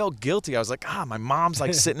 I felt guilty. I was like, my mom's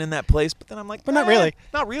like sitting in that place. But then I'm like, But not really.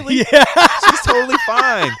 Not really. Yeah. She's totally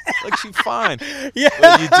fine. Like, she's fine. Yeah.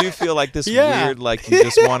 But you do feel like this Yeah. weird, like you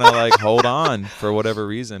just want to like hold on for whatever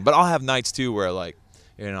reason. But I'll have nights too where like,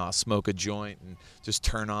 I'll smoke a joint and just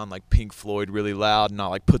turn on like Pink Floyd really loud and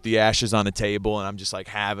I'll like put the ashes on the table and I'm just like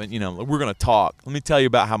we're going to talk. Let me tell you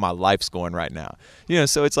about how my life's going right now.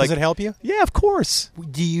 So it's like. Does it help you? Yeah, of course.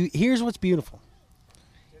 Here's what's beautiful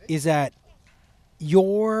is that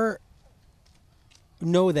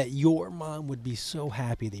know that your mom would be so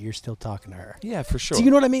happy that you're still talking to her. Yeah, for sure. Do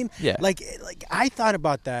you know what I mean? Yeah. Like I thought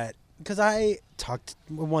about that because I talked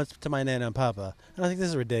once to my Nana and Papa, and I think this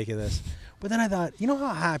is ridiculous. But then I thought,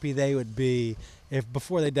 how happy they would be if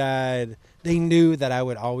before they died, they knew that I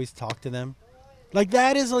would always talk to them. Like,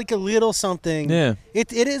 that is like a little something. Yeah.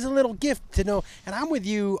 It is a little gift to know. And I'm with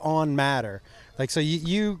you on matter. Like, so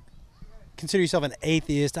you consider yourself an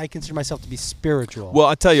atheist. I consider myself to be spiritual. Well,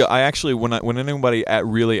 I tell you, I actually, when anybody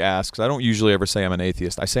really asks, I don't usually ever say I'm an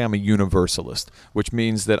atheist. I say I'm a universalist, which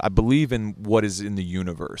means that I believe in what is in the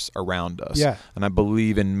universe around us. Yeah. And I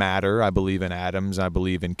believe in matter. I believe in atoms. I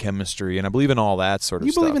believe in chemistry. And I believe in all that sort of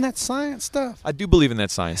you stuff. believe in that science stuff? I do believe in that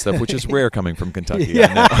science stuff, which is rare coming from Kentucky.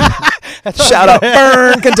 Yeah. I know. Shout out,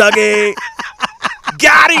 burn, Kentucky.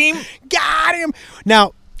 Got him. Got him.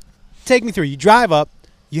 Now, take me through. You drive up.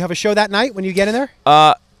 You have a show that night when you get in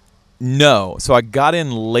there? No. So I got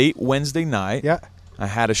in late Wednesday night. Yeah. I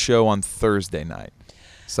had a show on Thursday night.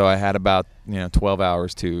 So I had about 12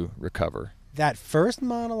 hours to recover. That first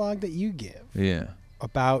monologue that you give Yeah.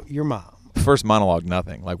 about your mom. First monologue,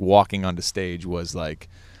 nothing. Like, walking onto stage was like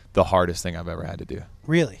the hardest thing I've ever had to do.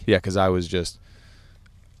 Really? Yeah, because I was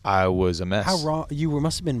a mess. How raw?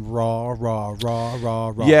 Must have been raw.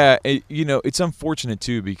 Yeah, it's unfortunate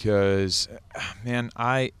too because, man,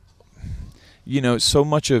 so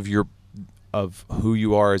much of who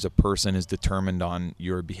you are as a person is determined on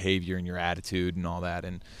your behavior and your attitude and all that.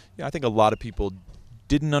 And I think a lot of people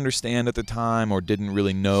didn't understand at the time or didn't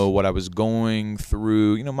really know what I was going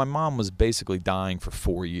through. My mom was basically dying for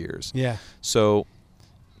 4 years. Yeah. So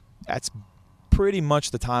that's pretty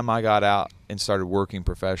much the time I got out and started working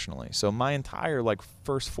professionally. So my entire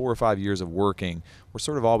first 4 or 5 years of working were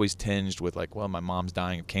sort of always tinged with my mom's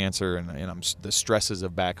dying of cancer and I'm the stresses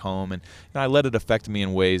of back home, and I let it affect me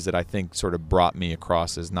in ways that I think sort of brought me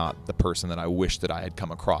across as not the person that I wish that I had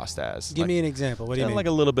come across as. Give me an example. What do you mean? Like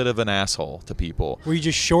a little bit of an asshole to people. Were you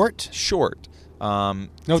just short? Short. No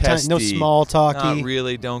Testy, small talky. Not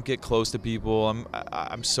really. Don't get close to people.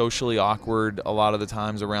 I'm socially awkward a lot of the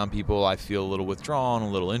times around people. I feel a little withdrawn, a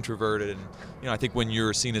little introverted, and I think when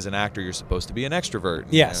you're seen as an actor, you're supposed to be an extrovert.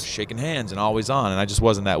 And, yes. Shaking hands and always on, and I just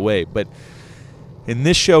wasn't that way. But in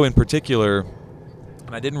this show in particular,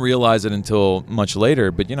 and I didn't realize it until much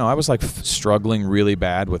later, but I was struggling really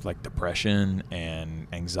bad with depression and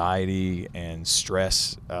anxiety and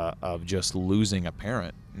stress of just losing a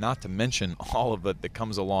parent. Not to mention all of it that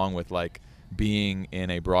comes along with being in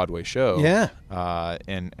a Broadway show. Yeah.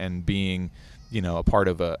 And being, a part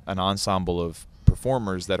of an ensemble of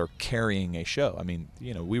performers that are carrying a show. I mean,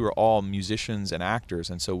 we were all musicians and actors,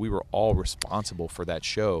 and so we were all responsible for that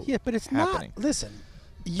show. Yeah, but it's happening. not. Listen,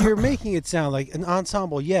 you're making it sound like an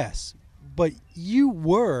ensemble, yes, but you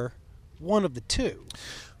were one of the two.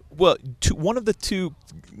 Well, one of the two,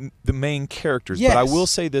 the main characters. Yes. But I will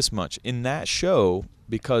say this much. In that show,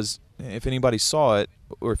 because if anybody saw it,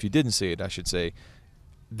 or if you didn't see it, I should say,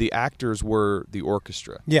 the actors were the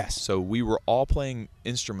orchestra. Yes. So we were all playing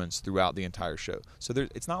instruments throughout the entire show. So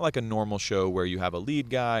it's not like a normal show where you have a lead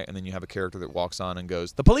guy and then you have a character that walks on and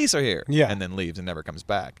goes, "The police are here," Yeah. and then leaves and never comes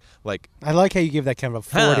back. Like, I like how you give that kind of a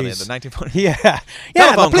 40s. the 1940s. Yeah. Yeah,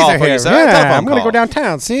 Telephone the police call are for you, here. sir. Yeah, Telephone I'm going to call. go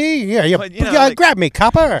downtown. See? Yeah, But, you know, like- grab me,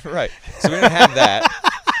 copper. Right. So we didn't have that.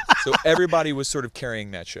 So everybody was sort of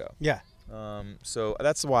carrying that show. Yeah. So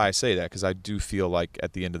that's why I say that, because I do feel like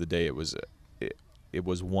at the end of the day it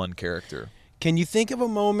was one character. Can you think of a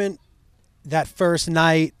moment that first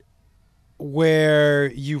night where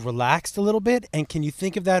you relaxed a little bit? And can you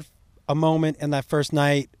think of a moment in that first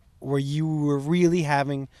night where you were really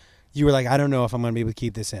you were like, I don't know if I'm going to be able to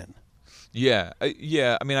keep this in? Yeah.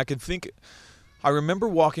 I mean, I remember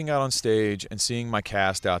walking out on stage and seeing my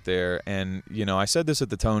cast out there, and I said this at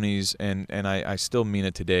the Tonys, and I still mean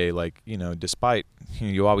it today. Like, despite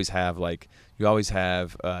you always have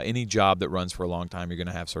any job that runs for a long time, you're going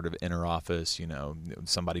to have sort of inner office.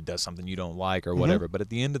 Somebody does something you don't like or whatever. But at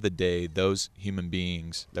the end of the day, those human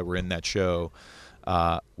beings that were in that show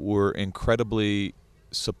were incredibly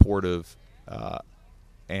supportive,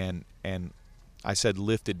 and I said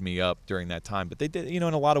lifted me up during that time. But they did, in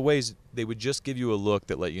a lot of ways, they would just give you a look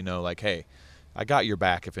that let you know, like, hey, I got your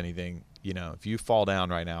back. If anything, if you fall down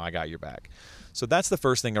right now, I got your back. So that's the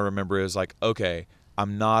first thing I remember is like, okay,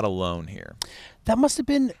 I'm not alone here. That must have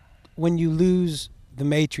been when you lose the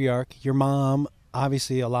matriarch, your mom.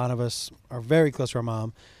 Obviously, a lot of us are very close to our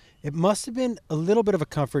mom. It must have been a little bit of a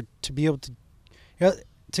comfort to be able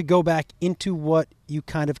to go back into what you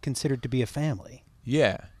kind of considered to be a family.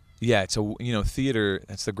 Yeah. Yeah, so theater.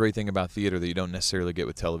 That's the great thing about theater that you don't necessarily get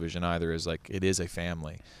with television either. Is like it is a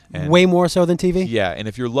family, and way more so than TV. Yeah, and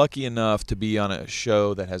if you're lucky enough to be on a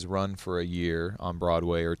show that has run for a year on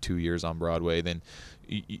Broadway or 2 years on Broadway, then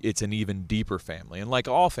it's an even deeper family. And like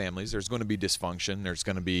all families, there's going to be dysfunction. There's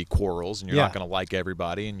going to be quarrels, and you're not going to like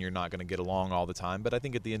everybody, and you're not going to get along all the time. But I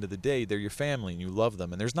think at the end of the day, they're your family, and you love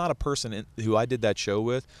them. And there's not a person who I did that show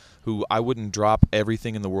with who I wouldn't drop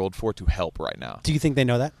everything in the world for to help right now. Do you think they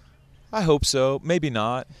know that? I hope so. Maybe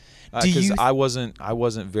not, because I wasn't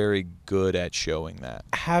very good at showing that.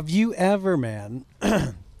 Have you ever, man?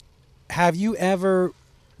 Have you ever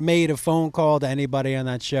made a phone call to anybody on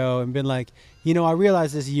that show and been like, I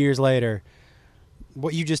realized this years later,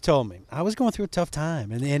 what you just told me. I was going through a tough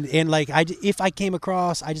time, and like if I came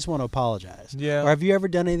across, I just want to apologize. Yeah. Or have you ever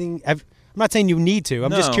done anything? I'm not saying you need to.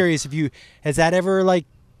 I'm just curious has that ever like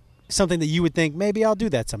something that you would think maybe I'll do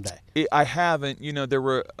that someday? I haven't. There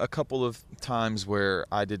were a couple of times where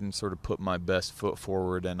I didn't sort of put my best foot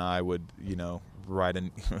forward, and I would, write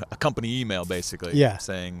a company email basically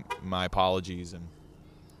saying my apologies. And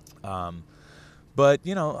but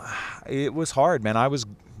it was hard, man. I was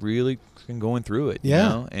really going through it,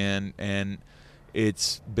 and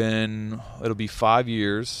it'll be 5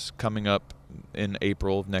 years coming up in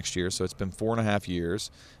April of next year, so it's been 4.5 years.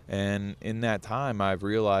 And in that time, I've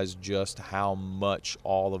realized just how much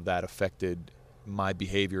all of that affected my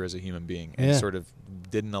behavior as a human being, and sort of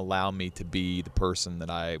didn't allow me to be the person that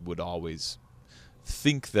I would always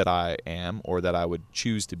think that I am, or that I would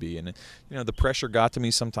choose to be. And the pressure got to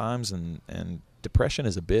me sometimes, and depression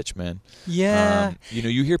is a bitch, man. Yeah.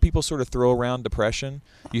 You hear people sort of throw around depression.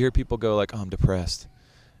 You hear people go like, "Oh, I'm depressed."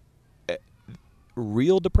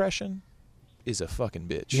 Real depression is a fucking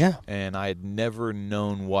bitch. Yeah. And I had never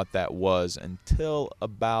known what that was until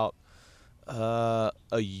about a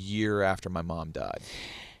year after my mom died.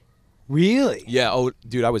 Really? Yeah. Oh,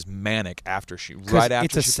 dude, I was manic after she passed away.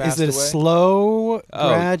 Is it a slow,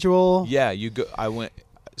 gradual? Yeah.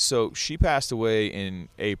 So she passed away in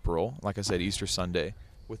April, like I said, Easter Sunday.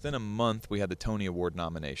 Within a month, we had the Tony Award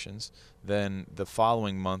nominations. Then the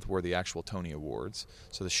following month were the actual Tony Awards.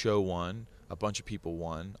 So the show won. A bunch of people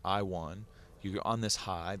won. I won. You're on this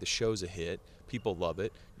high. The show's a hit. People love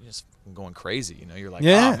it. You're just going crazy. You're like,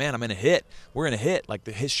 oh, man, I'm in a hit. We're in a hit. Like,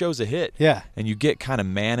 his show's a hit. Yeah. And you get kind of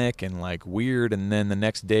manic and, like, weird. And then the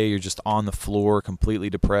next day, you're just on the floor, completely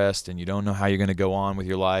depressed. And you don't know how you're going to go on with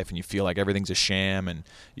your life. And you feel like everything's a sham. And,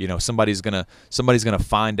 somebody's going to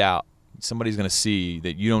find out. Somebody's going to see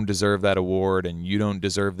that you don't deserve that award and you don't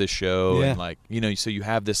deserve this show. Yeah. And, like, so you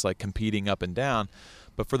have this, like, competing up and down.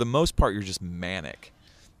 But for the most part, you're just manic.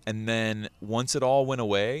 And then once it all went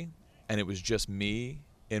away and it was just me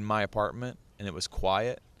in my apartment and it was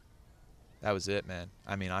quiet, that was it, man.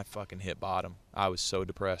 I mean, I fucking hit bottom. I was so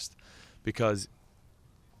depressed, because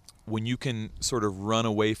when you can sort of run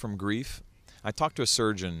away from grief. I talked to a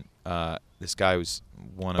surgeon. This guy was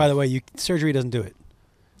one of... By the way, surgery doesn't do it.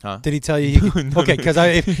 Huh? Did he tell you? Okay, because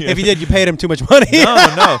if Yeah. he did, you paid him too much money.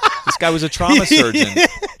 No. This guy was a trauma surgeon.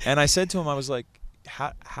 And I said to him, I was like,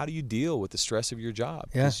 how do you deal with the stress of your job?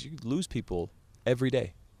 Yeah. Because you lose people every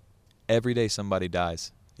day. Every day somebody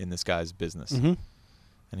dies in this guy's business. Mm-hmm.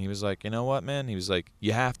 And he was like, you know what, man? He was like,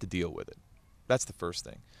 you have to deal with it. That's the first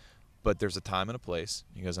thing. But there's a time and a place.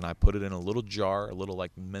 He goes, and I put it in a little jar, a little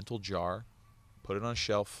like mental jar, put it on a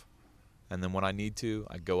shelf, and then when I need to,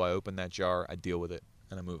 I open that jar, I deal with it,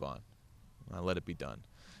 and I move on. And I let it be done.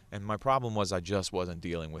 And my problem was I just wasn't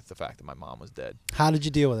dealing with the fact that my mom was dead. How did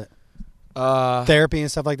you deal with it? Therapy and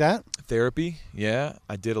stuff like that? Therapy, yeah.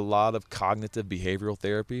 I did a lot of cognitive behavioral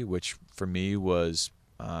therapy, which for me was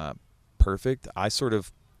perfect. I sort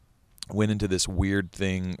of went into this weird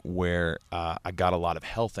thing where I got a lot of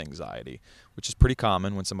health anxiety, which is pretty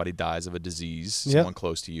common when somebody dies of a disease, Yep. someone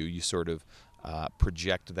close to you. You sort of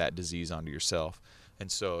project that disease onto yourself.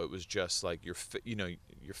 And so it was just like you're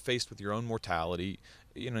faced with your own mortality.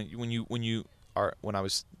 You know, when I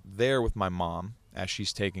was there with my mom as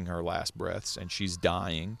she's taking her last breaths and she's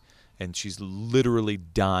dying, and she's literally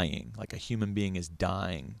dying, like a human being is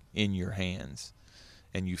dying in your hands,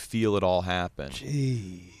 and you feel it all happen.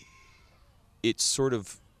 Gee. It sort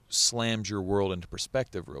of slams your world into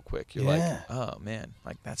perspective real quick. You're Yeah. like, oh man,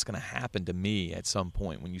 like that's gonna happen to me at some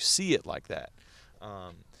point when you see it like that.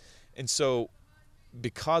 And so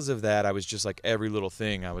because of that, I was just like every little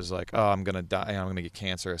thing. I was like, oh, I'm gonna die. I'm gonna get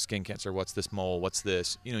cancer, skin cancer. What's this mole? What's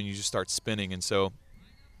this? You know, and you just start spinning. And so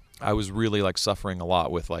I was really like suffering a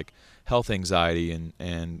lot with like health anxiety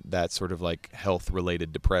and that sort of like health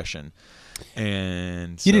related depression.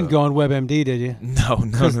 And You so- didn't go on WebMD, did you? No.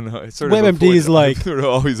 It's sort WebMD of avoid is that. like- sort of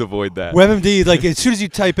always avoid that. WebMD, like as soon as you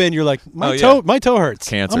type in, you're like, my toe hurts.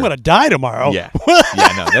 Cancer. I'm gonna die tomorrow. Yeah,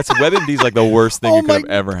 no. That's WebMD's like the worst thing Oh that could have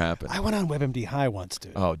my- ever happened. I went on WebMD high once,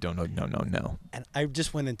 dude. Oh, no. And I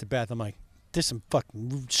just went into Beth. I'm like, there's some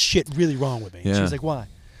fucking shit really wrong with me. And Yeah. she's like, why?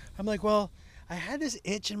 I'm like, well, I had this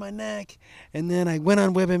itch in my neck, and then I went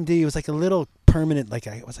on WebMD. It was like a little permanent, like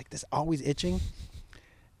I was like this always itching.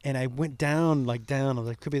 And I went down. I was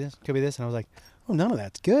like, could be this. And I was like, oh, none of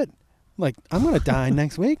that's good. I'm like, I'm going to die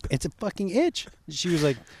next week. It's a fucking itch. She was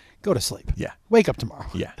like, go to sleep. Yeah. Wake up tomorrow.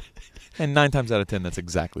 Yeah. And 9 times out of 10, that's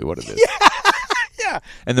exactly what it is. Yeah.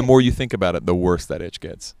 And the more you think about it, the worse that itch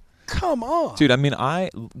gets. Come on. Dude, I mean, I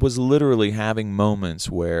was literally having moments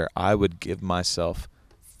where I would give myself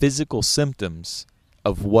physical symptoms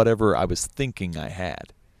of whatever I was thinking I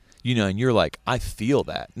had. You know, and you're like, I feel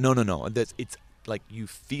that. No. It's like you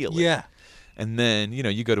feel it. Yeah. And then, you know,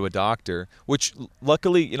 you go to a doctor, which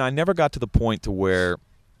luckily, you know, I never got to the point to where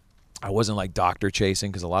I wasn't like doctor chasing,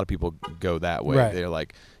 because a lot of people go that way. Right. They're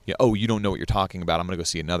like, yeah, oh, you don't know what you're talking about. I'm going to go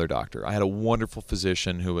see another doctor. I had a wonderful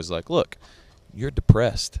physician who was like, look, you're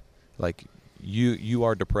depressed. Like, you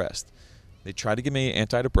are depressed. They tried to give me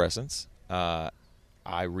antidepressants.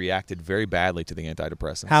 I reacted very badly to the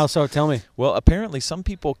antidepressants. How so? Tell me. Well, apparently some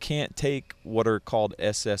people can't take what are called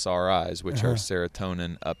SSRIs, which are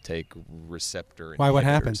serotonin uptake receptor inhibitors. Why? What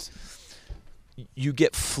happens? You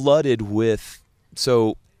get flooded with,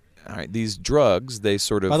 so, all right, these drugs, they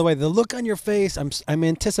sort of... By the way, the look on your face, I'm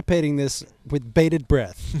anticipating this with bated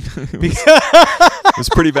breath. it was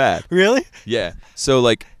pretty bad. Really? Yeah. So,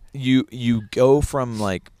 like, you go from,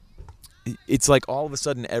 like, it's like all of a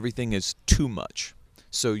sudden everything is too much.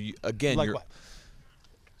 So, again, Like you're... what?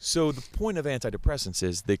 So the point of antidepressants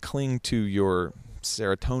is they cling to your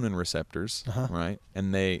serotonin receptors, right?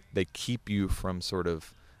 And they keep you from sort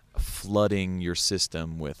of flooding your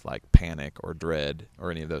system with like panic or dread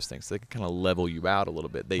or any of those things. So they can kind of level you out a little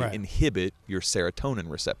bit. They Right. inhibit your serotonin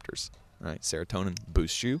receptors, right? Serotonin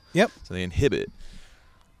boosts you. Yep. So they inhibit.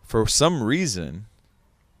 For some reason,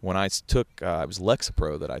 when I took, it was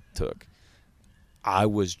Lexapro that I took, I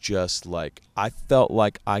was just like, I felt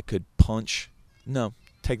like I could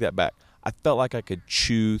take that back. I felt like I could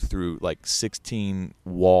chew through like 16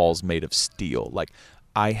 walls made of steel. Like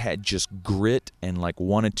I had just grit and like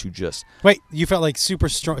wanted to just Wait, you felt like super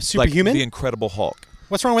strong, superhuman? like the Incredible Hulk.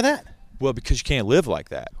 What's wrong with that? Well, because you can't live like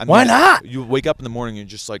that. I Why not? You wake up in the morning and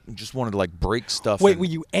just wanted to like break stuff. Wait, and- were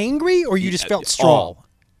you angry or you just felt strong?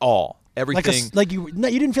 All. Like Everything. you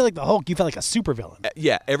didn't feel like the Hulk. You felt like a supervillain.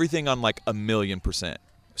 Yeah, everything on like 1,000,000%.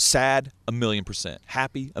 Sad, 1,000,000%.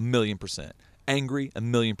 Happy, 1,000,000%. Angry,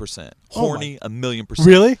 1,000,000%. Horny, 1,000,000%.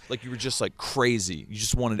 Really? Like you were just like crazy. You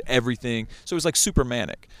just wanted everything. So it was like super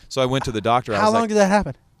manic. So I went to the doctor. I How was long like, did that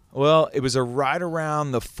happen? well, it was right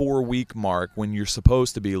around the 4-week mark when you're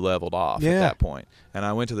supposed to be leveled off Yeah. at that point. And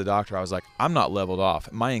I went to the doctor. I was like, I'm not leveled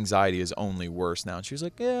off. My anxiety is only worse now. And she was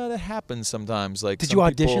like, yeah, that happens sometimes. Like, Did some you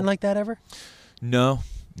audition people- like that ever? No.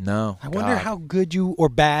 I wonder God. how good you or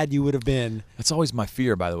bad you would have been. That's always my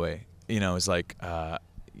fear, by the way. You know, it's like,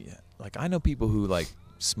 like I know people who like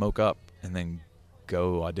smoke up and then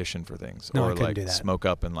go audition for things No, I or couldn't like do that. smoke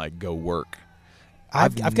up and like go work.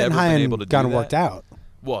 I've gotten never high been able and to do gotten that. worked out.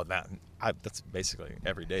 Well, that's basically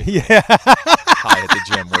every day. Yeah. High at the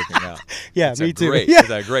gym working out. Yeah, It's me a too. Great, Yeah. It's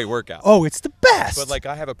a great workout. Oh, it's the best. But like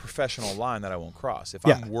I have a professional line that I won't cross. If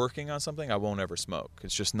Yeah. I'm working on something, I won't ever smoke.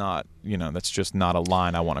 It's just not, that's just not a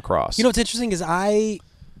line I want to cross. what's interesting is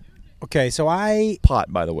so I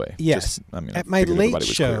pot, by the way. yes, Just, I at my figured late everybody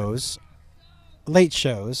was clear.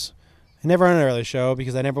 shows, I never run an early show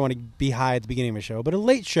because I never want to be high at the beginning of a show. But a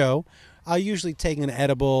late show, I'll usually take an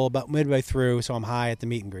edible about midway through, so I'm high at the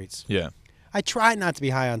meet and greets. Yeah. I try not to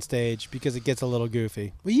be high on stage because it gets a little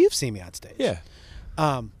goofy. Well, you've seen me on stage. Yeah.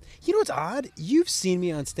 You know what's odd? You've seen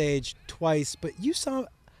me on stage twice, but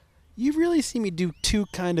you've really seen me do two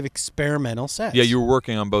kind of experimental sets. Yeah, you were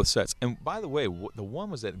working on both sets. And by the way, the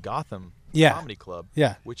one was at Gotham Yeah. Comedy Club.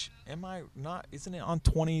 Yeah. Which, isn't it on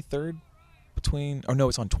 23rd?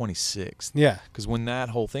 It's on 26th. Yeah. Because when that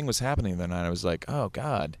whole thing was happening that night, I was like, oh,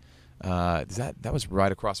 God. That was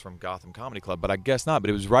right across from Gotham Comedy Club, but I guess not. But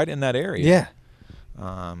it was right in that area.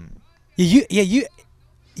 Yeah. You've.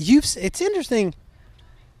 It's interesting.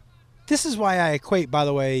 This is why I equate, by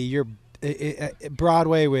the way, your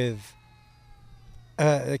Broadway with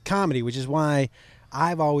comedy, which is why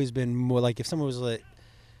I've always been more like if someone was like,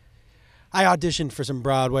 I auditioned for some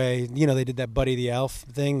Broadway. They did that Buddy the Elf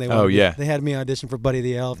thing. They had me audition for Buddy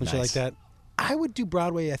the Elf and shit like that. I would do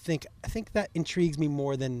Broadway. I think that intrigues me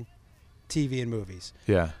more than TV and movies.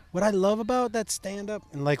 Yeah. What I love about that stand-up,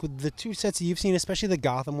 and like with the two sets that you've seen, especially the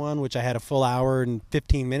Gotham one, which I had a full hour and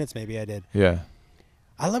 15 minutes maybe I did. Yeah.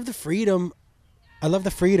 I love the freedom. I love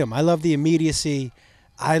the immediacy.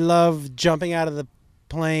 I love jumping out of the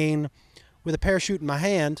plane with a parachute in my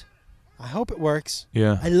hand. I hope it works.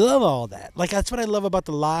 Yeah. I love all that. Like, that's what I love about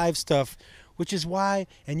the live stuff, which is why,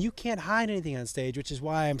 and you can't hide anything on stage, which is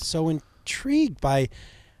why I'm so intrigued by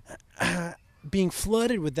being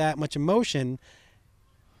flooded with that much emotion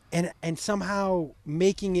and somehow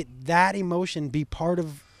making it that emotion be part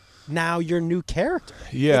of now your new character.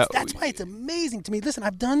 Yeah. That's why it's amazing to me. Listen,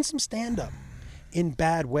 I've done some stand-up in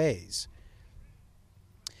bad ways.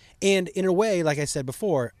 And in a way, like I said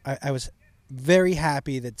before, I was very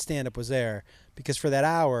happy that stand-up was there because for that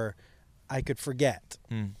hour, I could forget.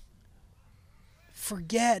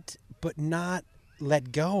 Forget, but not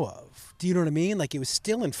let go of. Do you know what I mean? Like, it was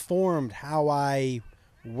still informed how I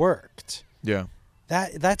worked. Yeah.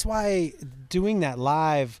 That's why doing that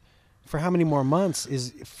live for how many more months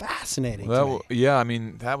is fascinating to me. Yeah, I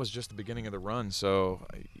mean, that was just the beginning of the run, so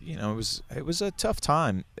it was a tough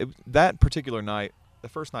time. That particular night, the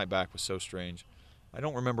first night back was so strange. I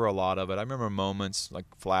don't remember a lot of it. I remember moments, like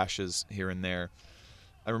flashes here and there.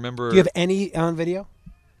 I remember. Do you have any on video?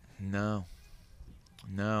 No.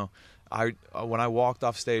 When I walked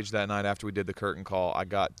off stage that night after we did the curtain call, I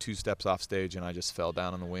got 2 steps off stage and I just fell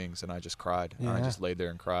down in the wings and I just cried. Yeah. And I just laid there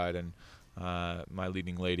and cried. And my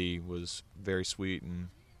leading lady was very sweet and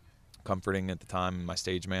comforting at the time. And my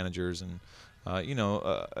stage managers and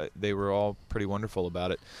they were all pretty wonderful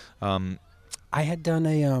about it. I had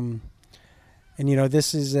done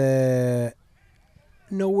this is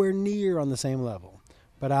nowhere near on the same level,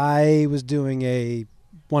 but I was doing a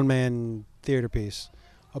one-man theater piece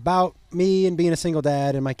about me and being a single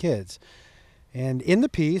dad and my kids. And in the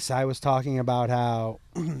piece, I was talking about how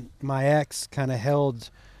my ex kind of held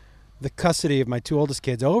the custody of my 2 oldest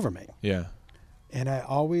kids over me. Yeah. And I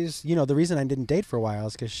always, the reason I didn't date for a while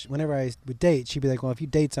is because whenever I would date, she'd be like, well, if you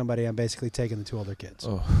date somebody, I'm basically taking the 2 older kids.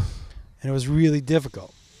 Oh. And it was really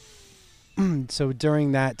difficult. So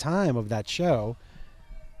during that time of that show,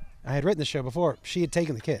 I had written the show before. She had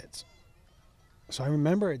taken the kids. So I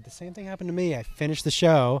remember the same thing happened to me. I finished the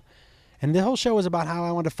show, and the whole show was about how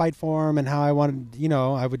I wanted to fight for him and how I wanted,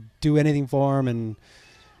 I would do anything for him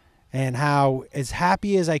and how, as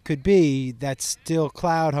happy as I could be, that still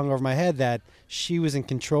cloud hung over my head that she was in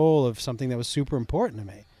control of something that was super important to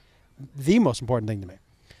me, the most important thing to me.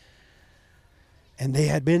 And they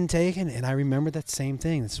had been taken, and I remember that same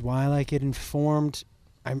thing. This is why, it informed.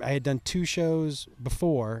 I had done 2 shows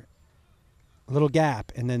before, a little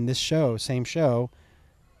gap, and then this show, same show,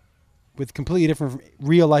 with completely different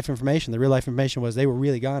real-life information. The real-life information was they were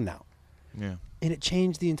really gone now. Yeah. And it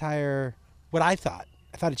changed the entire, what I thought.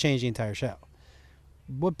 I thought it changed the entire show.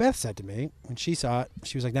 What Beth said to me, when she saw it,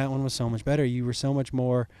 she was like, that one was so much better. You were so much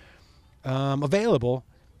more available.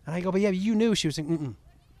 And I go, but yeah, you knew. She was like,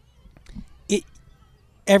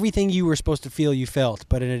 everything you were supposed to feel, you felt,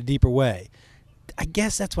 but in a deeper way. I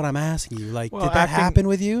guess that's what I'm asking you. Like, Well, did that acting- happen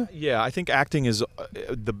with you? Yeah, I think acting is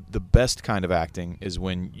the best kind of acting is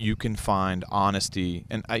when you can find honesty.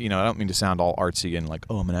 And I don't mean to sound all artsy and like,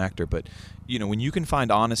 oh, I'm an actor, but when you can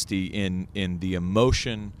find honesty in the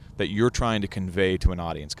emotion that you're trying to convey to an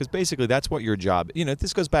audience, because basically that's what your job.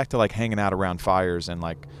 This goes back to like hanging out around fires and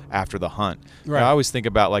like after the hunt. Right. I always think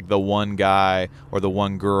about like the one guy or the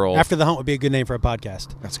one girl. After the Hunt would be a good name for a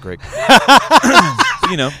podcast. That's great.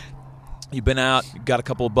 You've been out, you got a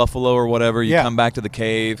couple of buffalo or whatever, you Yeah. come back to the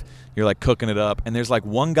cave, you're like cooking it up, and there's like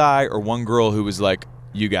one guy or one girl who was like,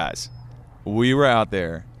 you guys, we were out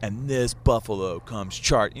there, and this buffalo comes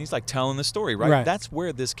and he's like telling the story, right? Right. That's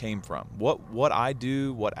where this came from. What I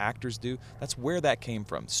do, what actors do, that's where that came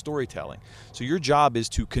from, storytelling. So your job is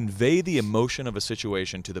to convey the emotion of a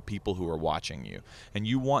situation to the people who are watching you, and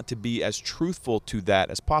you want to be as truthful to that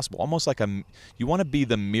as possible, almost like you want to be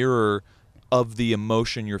the mirror of the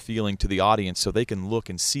emotion you're feeling to the audience so they can look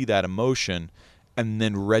and see that emotion and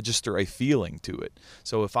then register a feeling to it.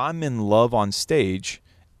 So if I'm in love on stage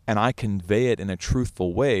and I convey it in a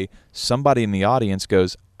truthful way, somebody in the audience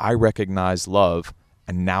goes, I recognize love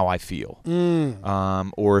and now I feel.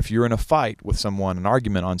 Or if you're in a fight with someone, an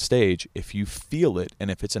argument on stage, if you feel it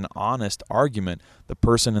and if it's an honest argument, the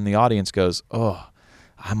person in the audience goes, oh,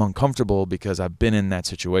 I'm uncomfortable because I've been in that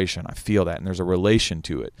situation. I feel that, and there's a relation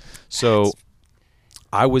to it. So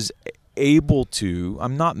I was able to.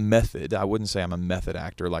 I'm not method. I wouldn't say I'm a method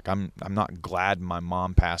actor. Like I'm not glad my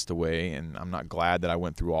mom passed away, and I'm not glad that I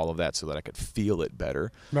went through all of that so that I could feel it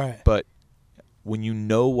better. Right. But when you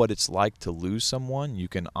know what it's like to lose someone, you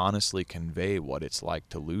can honestly convey what it's like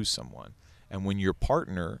to lose someone. And when your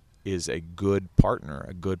partner is a good partner,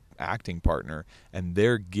 a good acting partner, and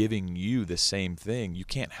they're giving you the same thing, you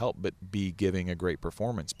can't help but be giving a great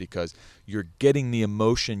performance because you're getting the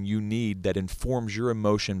emotion you need that informs your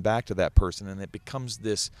emotion back to that person, and it becomes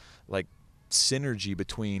this like synergy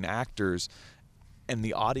between actors, and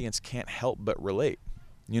the audience can't help but relate.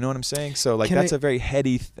 You know what I'm saying? So like that's a very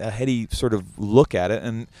heady sort of look at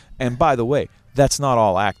it. And by the way, that's not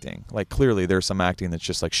all acting. Like clearly there's some acting that's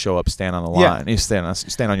just like show up, stand on the line. You stand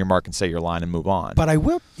on your mark and say your line and move on. But I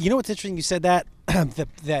will. You know what's interesting? You said that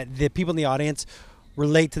that the people in the audience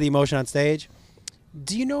relate to the emotion on stage.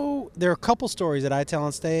 Do you know there are a couple stories that I tell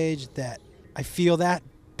on stage that I feel that,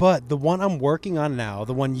 but the one I'm working on now,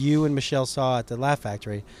 the one you and Michelle saw at the Laugh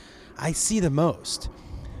Factory, I see the most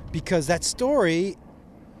because that story.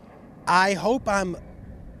 I hope I'm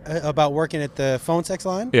about working at the phone sex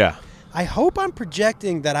line. Yeah. I hope I'm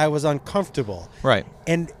projecting that I was uncomfortable. Right.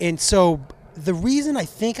 And so the reason I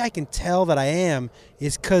think I can tell that I am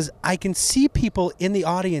is because I can see people in the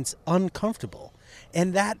audience uncomfortable.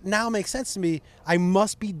 And that now makes sense to me. I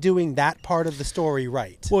must be doing that part of the story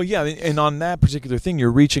right. Well, yeah, and on that particular thing,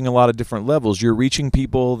 you're reaching a lot of different levels. You're reaching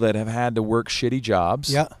people that have had to work shitty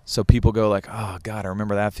jobs. Yeah. So people go like, oh, God, I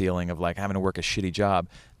remember that feeling of like having to work a shitty job.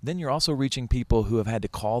 Then you're also reaching people who have had to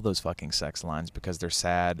call those fucking sex lines because they're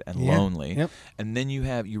sad and lonely. Yep. And then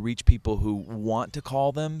you reach people who want to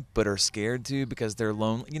call them but are scared to because they're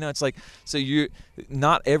lonely. You know, it's like, so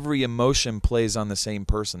not every emotion plays on the same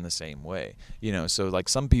person the same way. You know, so like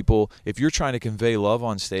some people, if you're trying to convey love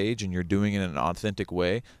on stage and you're doing it in an authentic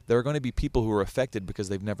way, there are going to be people who are affected because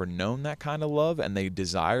they've never known that kind of love and they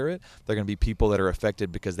desire it. There are going to be people that are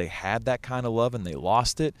affected because they had that kind of love and they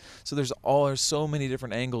lost it. So there's so many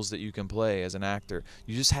different angles that you can play as an actor.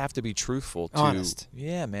 You just have to be truthful to honest.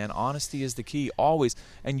 Yeah, man, honesty is the key always.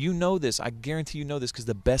 And you know this, I guarantee you know this because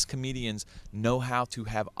the best comedians know how to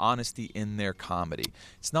have honesty in their comedy.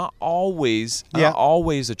 It's not always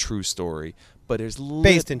a true story, but there's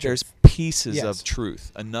pieces of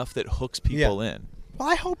truth, enough that hooks people in. Well,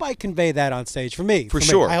 I hope I convey that on stage for me. For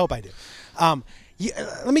sure. I hope I do.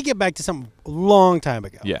 Let me get back to something a long time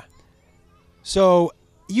ago. Yeah. So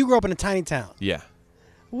you grew up in a tiny town. Yeah.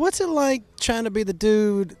 What's it like trying to be the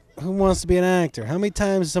dude who wants to be an actor? How many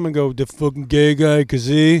times does someone go, the fucking gay guy,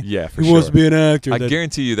 Kazee? Yeah, for He sure. wants to be an actor. I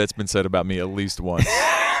guarantee you that's been said about me at least once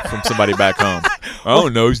from somebody back home. I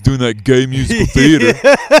don't know. He's doing that gay musical theater.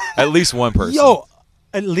 At least one person. Yo,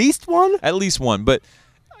 at least one? At least one. But,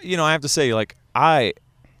 you know, I have to say, like, I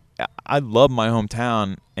love my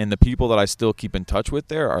hometown, and the people that I still keep in touch with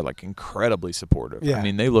there are, like, incredibly supportive. Yeah. I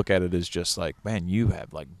mean, they look at it as just like, man, you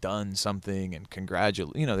have, like, done something and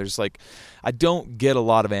congratulate. You know, there's, like, I don't get a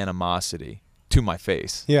lot of animosity to my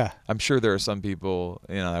face. Yeah. I'm sure there are some people,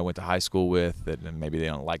 you know, I went to high school with that, and maybe they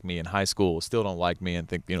don't like me in high school, still don't like me and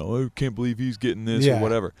think, you know, I can't believe he's getting this or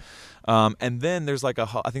whatever. And then there's like I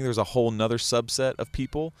think there's a whole nother subset of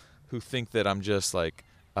people who think that I'm just like,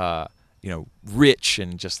 rich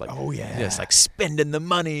and just like, Oh, yeah. just like spending the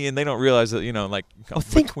money, and they don't realize that, like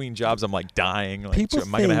between jobs, I'm like dying. Like, People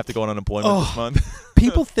am I going to have to go on unemployment this month?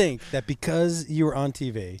 People think that because you were on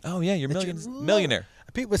TV. Oh yeah, you're millionaire.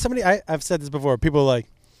 People, I've said this before. People are like,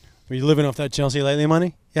 "Are you living off that Chelsea Lately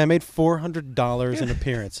money?" Yeah, I made $400 an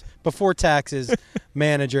appearance before taxes,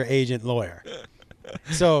 manager, agent, lawyer.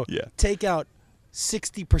 So take out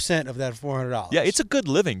 60% of that $400. Yeah, it's a good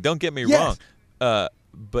living. Don't get me Yes. wrong.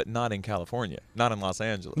 But not in California, not in Los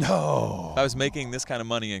Angeles. No. If I was making this kind of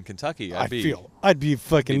money in Kentucky, I'd be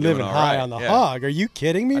fucking doing living all high right, on the yeah. hog. Are you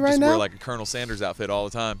kidding me I'd right just now? wear like a Colonel Sanders outfit all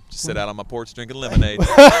the time. Just sit out on my porch drinking lemonade.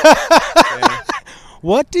 Yeah.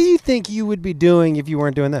 What do you think you would be doing if you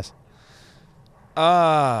weren't doing this?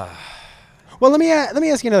 Well, let me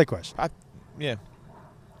ask you another question. I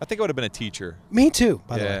think I would have been a teacher. Me too,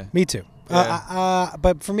 by the Yeah. way. Me too. Yeah.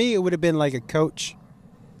 But for me, it would have been like a coach.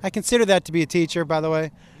 I consider that to be a teacher, by the way.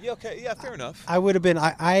 Yeah, okay. Yeah, fair enough. I would have been.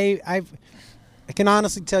 I can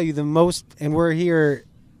honestly tell you the most, and we're here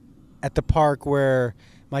at the park where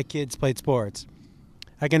my kids played sports.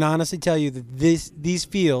 I can honestly tell you that these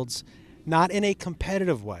fields, not in a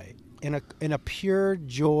competitive way, in a pure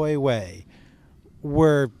joy way,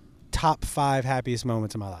 were top 5 happiest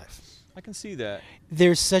moments of my life. I can see that.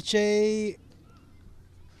 There's such a,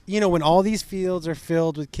 when all these fields are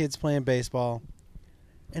filled with kids playing baseball,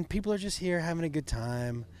 and people are just here having a good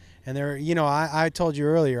time. And they're, I told you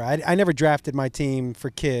earlier, I never drafted my team for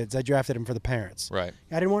kids. I drafted them for the parents. Right.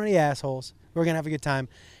 I didn't want any assholes. We were going to have a good time.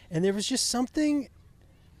 And there was just something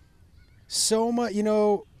so much,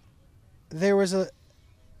 there was a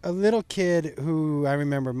little kid who I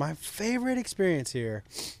remember, my favorite experience here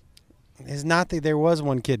is not that there was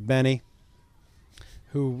one kid, Benny,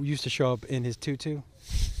 who used to show up in his tutu,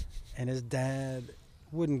 and his dad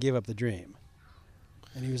wouldn't give up the dream.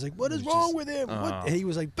 And he was like, "What is wrong with him?" What? And he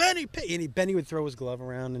was like, "Benny, pick." And Benny would throw his glove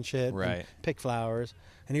around and shit, Right. and pick flowers.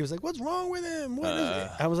 And he was like, "What's wrong with him? What is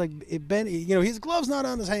it?" I was like, "Benny, his glove's not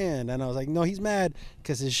on his hand." And I was like, "No, he's mad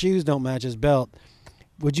because his shoes don't match his belt.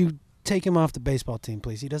 Would you take him off the baseball team,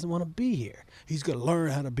 please? He doesn't want to be here. He's got to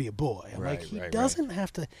learn how to be a boy." I'm like, he doesn't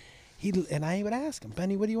have to. And I would ask him,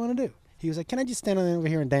 "Benny, what do you want to do?" He was like, "Can I just stand over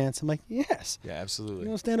here and dance?" I'm like, "Yes." Yeah, absolutely. You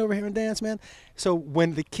want to stand over here and dance, man? So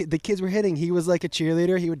when the kids were hitting, he was like a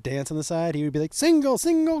cheerleader. He would dance on the side. He would be like, "Single,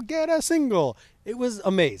 single, get a single." It was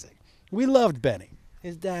amazing. We loved Benny.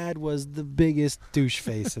 His dad was the biggest douche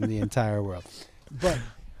face in the entire world. But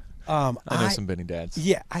I know some Benny dads.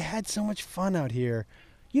 yeah, I had so much fun out here.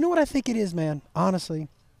 You know what I think it is, man? Honestly.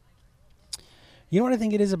 You know what I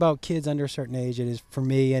think it is about kids under a certain age? It is, for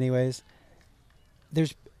me anyways,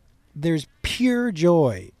 there's pure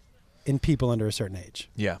joy in people under a certain age.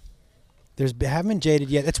 Yeah. Haven't been jaded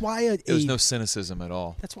yet. That's why There's no cynicism at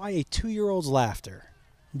all. That's why a 2-year-old's laughter,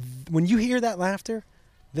 when you hear that laughter,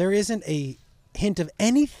 there isn't a hint of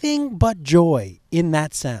anything but joy in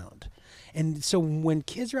that sound. And so when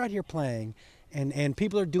kids are out here playing and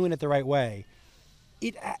people are doing it the right way,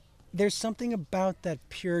 there's something about that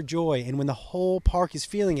pure joy. And when the whole park is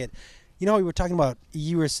feeling it, we were talking about,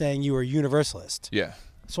 you were saying you were a universalist. Yeah.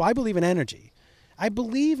 So I believe in energy. I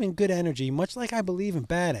believe in good energy, much like I believe in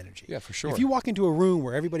bad energy. Yeah, for sure. If you walk into a room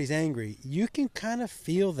where everybody's angry, you can kind of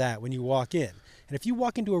feel that when you walk in. And if you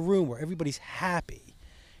walk into a room where everybody's happy,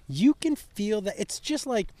 you can feel that. It's just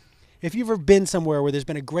like if you've ever been somewhere where there's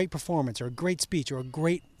been a great performance or a great speech or a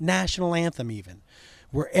great national anthem even,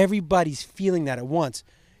 where everybody's feeling that at once,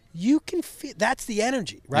 you can feel that's the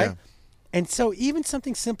energy, right? Yeah. And so even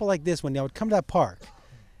something simple like this, when I would come to that park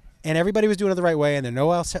and everybody was doing it the right way and there were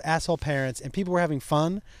no asshole parents and people were having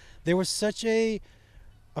fun, there was such a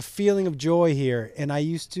feeling of joy here. And I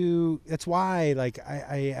used to, that's why, like,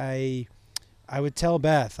 I would tell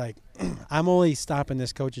Beth, like, I'm only stopping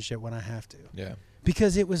this coaching shit when I have to. Yeah.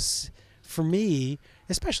 Because it was, for me,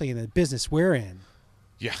 especially in the business we're in.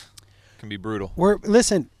 Yeah. Can be brutal.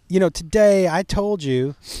 Listen, today I told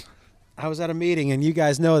you I was at a meeting, and you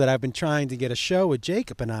guys know that I've been trying to get a show with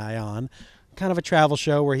Jacob and I on, kind of a travel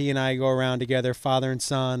show where he and I go around together, father and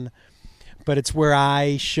son. But it's where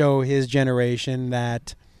I show his generation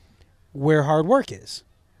that where hard work is.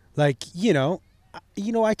 Like,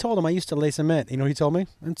 I told him I used to lay cement. You know what he told me?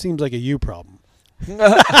 It seems like a you problem.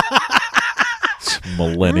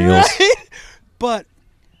 Millennials. Right? But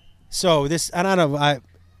so this, and I don't know,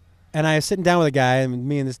 I was sitting down with a guy, and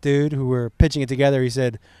me and this dude who were pitching it together. He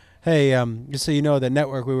said, "Hey, just so you know, the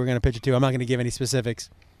network we were going to pitch it to, I'm not going to give any specifics.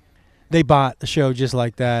 They bought a show just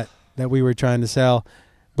like that we were trying to sell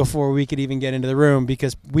before we could even get into the room,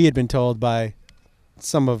 because we had been told by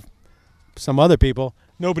some other people,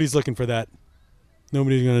 nobody's looking for that.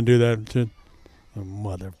 Nobody's going to do that.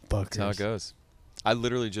 Motherfuckers. That's how it goes. I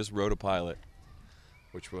literally just wrote a pilot,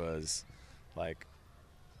 which was like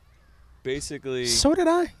basically. So did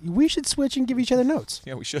I. We should switch and give each other notes.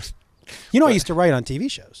 Yeah, we should. You know, I But- used to write on TV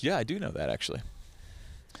shows. Yeah, I do know that actually.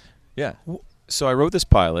 Yeah. So I wrote this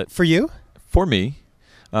pilot For you? for me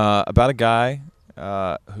about a guy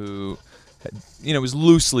who, was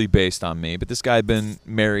loosely based on me, but this guy had been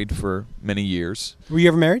married for many years. Were you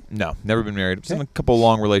ever married? No, never been married. Was in Okay. a couple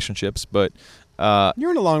long relationships, but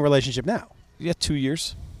You're in a long relationship now. yeah, 2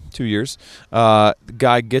 years. 2 years. The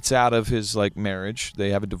guy gets out of his marriage. They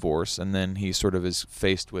have a divorce, and then he sort of is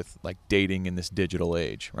faced with dating in this digital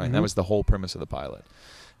age, right? And that Mhm. was the whole premise of the pilot,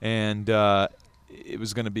 and it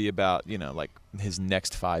was going to be about his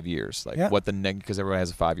next 5 years, Yeah. what the because everyone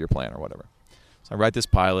has a 5-year plan or whatever. So I write this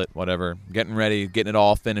pilot, whatever, getting ready, getting it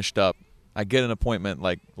all finished up. I get an appointment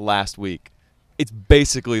last week. It's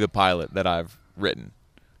basically the pilot that I've written,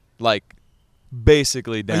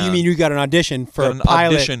 basically down. Oh, you mean you got an audition for Got a an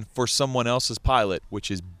pilot? audition for someone else's pilot, which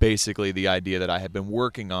is basically the idea that I had been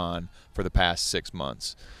working on for the past 6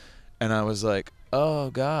 months. And I was like, oh,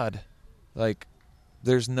 God.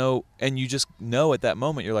 There's no... And you just know at that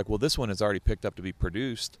moment, you're like, well, this one is already picked up to be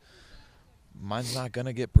produced. Mine's not going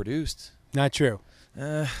to get produced. Not true.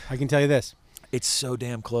 Uh, I can tell you this. it's so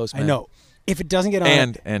damn close, man. I know. If it doesn't get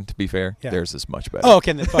on... And to be fair, Yeah. theirs is much better. Oh,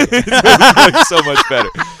 okay, then fuck it. It's so much better.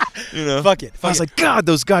 Fuck it. I was like, God,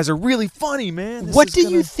 those guys are really funny, man. This what is do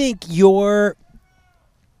gonna- you think your...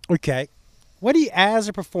 Okay. What do you, as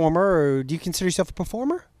a performer, or do you consider yourself a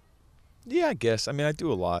performer? Yeah, I guess. I mean, I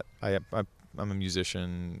do a lot. I'm a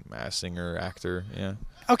musician, a singer, actor. Yeah.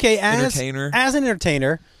 Okay, Entertainer. As an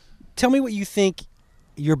entertainer, tell me what you think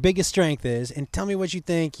your biggest strength is, and tell me what you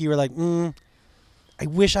think you were like, I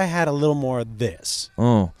wish I had a little more of this.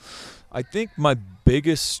 Oh, I think my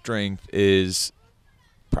biggest strength is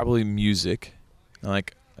probably music.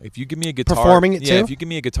 If you give me a guitar, Performing it yeah, too? if you give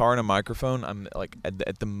me a guitar and a microphone, I'm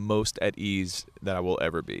at the most at ease that I will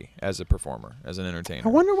ever be as a performer, as an entertainer. I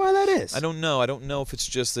wonder why that is. I don't know. I don't know if it's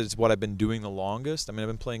just that it's what I've been doing the longest. I mean, I've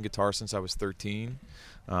been playing guitar since I was 13.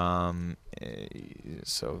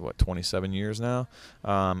 So what, 27 years now.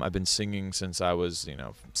 I've been singing since I was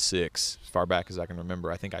 6, as far back as I can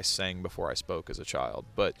remember. I think I sang before I spoke as a child,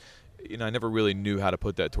 but I never really knew how to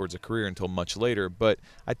put that towards a career until much later. But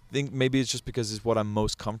I think maybe it's just because it's what I'm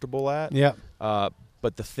most comfortable at. Yeah.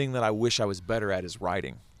 But the thing that I wish I was better at is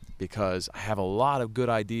writing, because I have a lot of good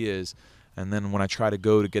ideas, and then when I try to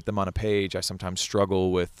go to get them on a page, I sometimes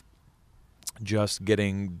struggle with just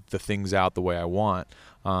getting the things out the way I want.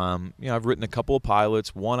 I've written a couple of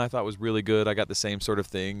pilots. One I thought was really good. I got the same sort of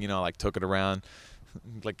thing. Took it around,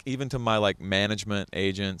 even to my management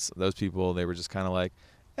agents. Those people, they were just kind of like,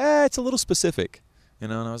 it's a little specific,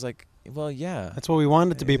 And I was like, well, yeah. That's what we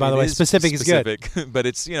want it to be, by the It way. is Specific is good. But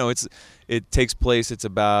it's, it takes place. It's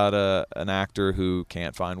about an actor who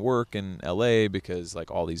can't find work in L.A. because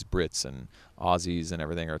all these Brits and Aussies and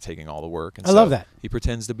everything are taking all the work. And I love that. He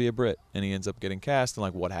pretends to be a Brit, and he ends up getting cast,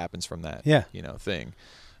 and what happens from that? Yeah. Thing.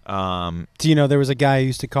 Do you know there was a guy who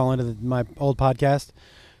used to call into my old podcast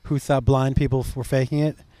who thought blind people were faking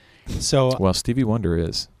it? So Well, Stevie Wonder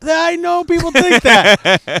is. I know people think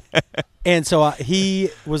that. And so he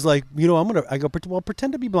was like, I go, well,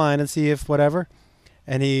 pretend to be blind and see if whatever.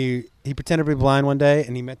 And he pretended to be blind one day,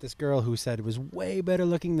 and he met this girl who said was way better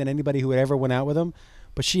looking than anybody who had ever went out with him.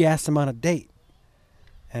 But she asked him on a date.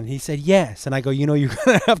 And he said yes. And I go, you're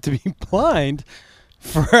going to have to be blind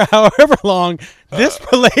for however long this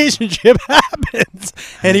relationship happens.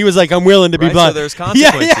 And he was like, I'm willing to be Right? blind. So there's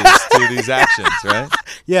consequences to these actions, right?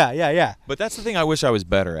 Yeah. But that's the thing I wish I was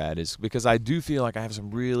better at, is because I do feel like I have some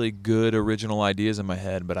really good original ideas in my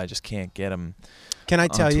head, but I just can't get them Can I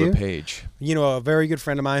tell onto you? a page. A very good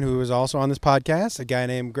friend of mine who was also on this podcast, a guy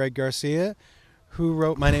named Greg Garcia, who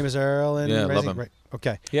wrote My Name is Earl and Yeah, love Raising- him. Right,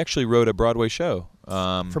 okay. He actually wrote a Broadway show.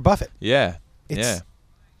 For Buffett. Yeah. It's-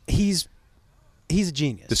 He's a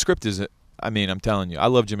genius. The script is, I'm telling you, I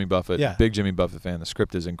love Jimmy Buffett. Yeah. Big Jimmy Buffett fan. The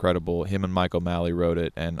script is incredible. Him and Mike O'Malley wrote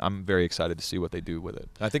it, and I'm very excited to see what they do with it.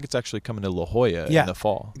 I think it's actually coming to La Jolla in the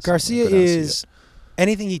fall. So Garcia I'm gonna go down and see is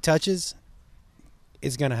anything he touches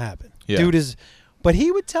is going to happen. Yeah. Dude is, but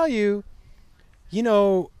he would tell you,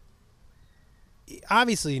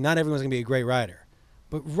 obviously not everyone's going to be a great writer,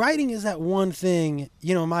 but writing is that one thing.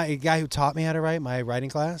 My guy who taught me how to write, my writing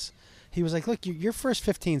class, he was like, look, your first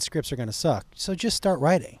 15 scripts are going to suck, so just start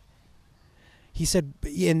writing. He said,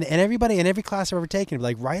 and everybody in every class I've ever taken,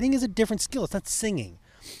 writing is a different skill. It's not singing.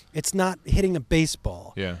 It's not hitting a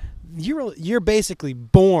baseball. Yeah. You're basically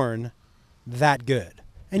born that good.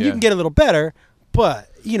 And you Yeah. can get a little better, But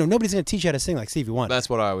nobody's going to teach you how to sing like Stevie Wonder. That's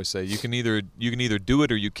what I always say. You can either do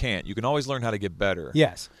it or you can't. You can always learn how to get better.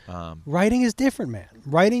 Yes. Writing is different, man.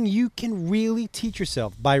 Writing, you can really teach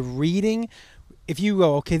yourself by reading. If you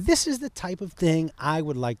go, okay, this is the type of thing I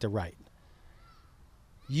would like to write.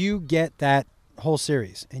 You get that whole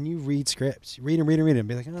series and you read scripts. Read and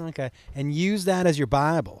be like, oh, okay. And use that as your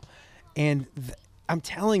Bible. And I'm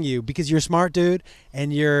telling you, because you're a smart dude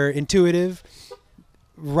and you're intuitive,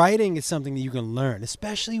 writing is something that you can learn,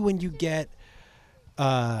 especially when you get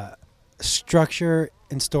structure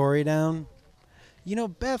and story down.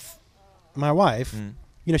 Beth, my wife,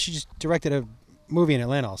 she just directed a movie in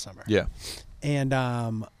Atlanta all summer. Yeah.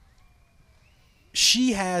 And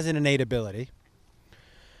she has an innate ability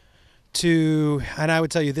to, and I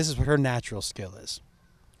would tell you this is what her natural skill is.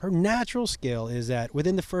 Her natural skill is that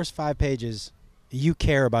within the first 5 pages, you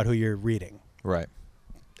care about who you're reading. Right.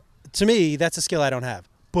 To me, that's a skill I don't have.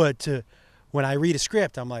 But when I read a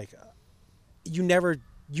script, I'm like, you never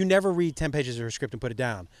read 10 pages of a script and put it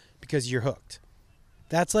down because you're hooked.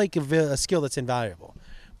 That's like a skill that's invaluable.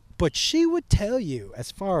 But she would tell you,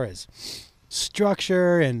 as far as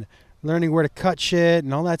structure and learning where to cut shit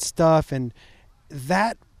and all that stuff, and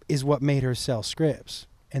that is what made her sell scripts.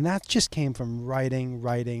 And that just came from writing.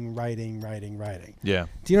 Yeah.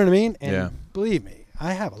 Do you know what I mean? And yeah. Believe me,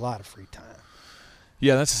 I have a lot of free time.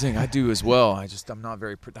 Yeah, that's the thing. I do as well. I'm not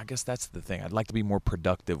very. I guess that's the thing. I'd like to be more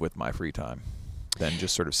productive with my free time than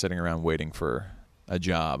just sort of sitting around waiting for a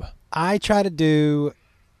job. I try to do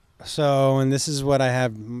so, and this is what I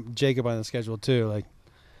have Jacob on the schedule too. Like,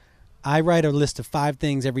 I write a list of 5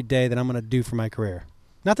 things every day that I'm going to do for my career.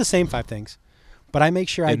 Not the same 5 things, but I make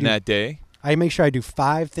sure I do. In that day? I make sure I do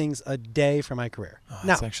 5 things a day for my career. Oh,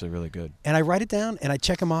 that's actually really good. And I write it down and I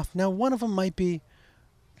check them off. Now, one of them might be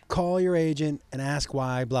call your agent and ask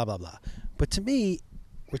why, blah, blah, blah. But to me,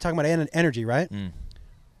 we're talking about energy, right?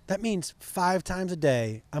 That means 5 times a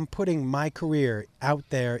day, I'm putting my career out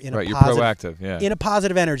there in a positive. You're proactive, yeah. In a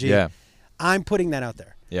positive energy. Yeah. I'm putting that out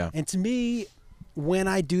there. Yeah. And to me, when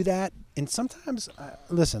I do that, and sometimes,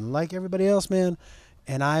 listen, like everybody else, man,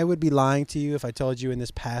 and I would be lying to you if I told you in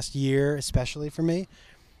this past year, especially for me,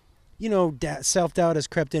 self-doubt has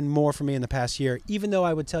crept in more for me in the past year, even though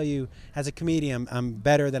I would tell you as a comedian, I'm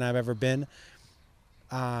better than I've ever been.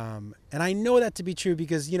 And I know that to be true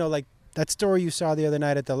because, like that story you saw the other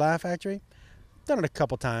night at the Laugh Factory, I've done it a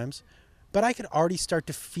couple times, but I could already start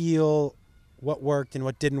to feel what worked and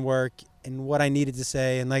what didn't work and what I needed to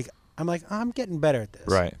say. And I'm getting better at this.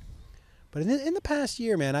 Right. But in the past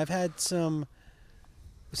year, man, I've had some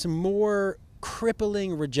more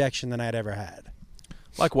crippling rejection than I'd ever had.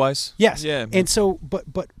 Likewise. Yes. Yeah. And so, but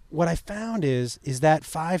what I found is that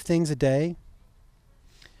 5 things a day,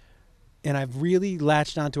 and I've really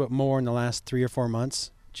latched onto it more in the last 3 or 4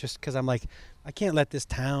 months, just because I'm like, I can't let this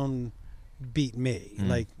town beat me.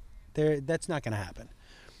 Like, that's not going to happen.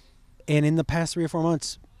 And in the past 3 or 4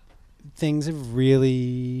 months, things have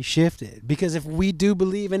really shifted because if we do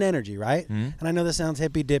believe in energy, right? And I know this sounds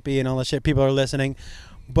hippy dippy and all the shit, people are listening,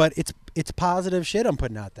 but it's positive shit I'm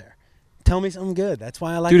putting out there. Tell me something good. That's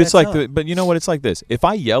why I like. Dude, that it's like song. but you know what? It's like this. If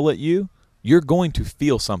I yell at you, you're going to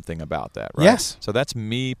feel something about that, right? Yes. So that's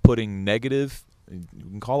me putting negative, you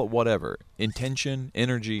can call it whatever, intention,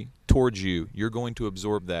 energy towards you. You're going to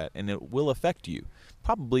absorb that, and it will affect you,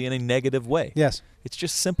 probably in a negative way. Yes. It's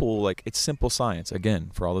just simple, it's simple science.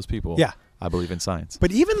 Again, for all those people. Yeah. I believe in science.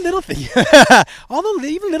 But even little things,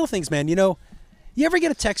 even little things, man. You ever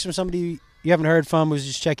get a text from somebody you haven't heard from who's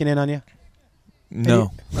just checking in on you?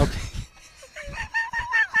 No. Okay.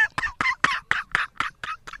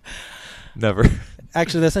 Never.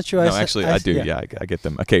 Actually, that's not true. No, actually, I do. Yeah, I get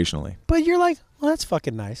them occasionally. But you're like, well, that's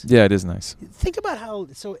fucking nice. Yeah, it is nice. Think about how.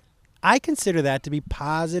 So, I consider that to be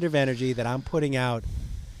positive energy that I'm putting out.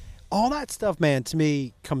 All that stuff, man, to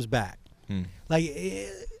me comes back. Like,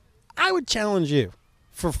 I would challenge you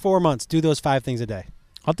for 4 months, do those 5 things a day.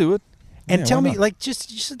 I'll do it. And tell me, like,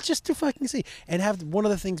 just to fucking see. And have one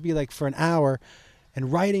of the things be like for an hour.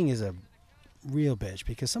 And writing is a real bitch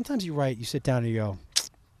because sometimes you write, you sit down and you go,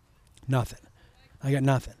 nothing. I got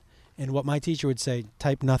nothing. And what my teacher would say,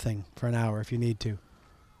 type nothing for an hour if you need to.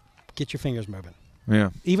 Get your fingers moving.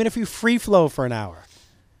 Yeah. Even if you free flow for an hour.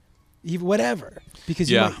 Even whatever. Because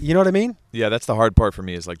you know what I mean? Yeah, that's the hard part for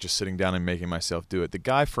me is like just sitting down and making myself do it. The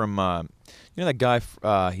guy from, that guy,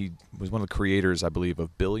 he was one of the creators, I believe,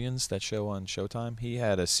 of Billions, that show on Showtime. He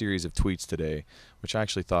had a series of tweets today, which I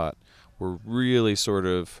actually thought were really sort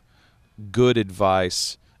of good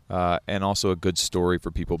advice and also a good story for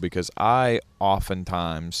people because I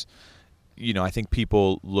oftentimes, I think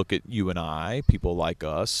people look at you and I, people like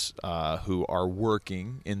us, who are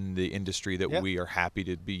working in the industry that Yep. we are happy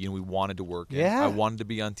to be. We wanted to work in. Yeah. I wanted to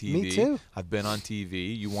be on TV. Me too. I've been on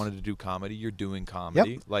TV. You wanted to do comedy. You're doing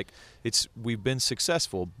comedy. Yep. Like we've been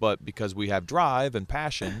successful, but because we have drive and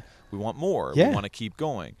passion, we want more. Yeah. We want to keep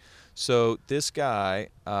going. So this guy,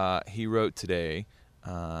 he wrote today,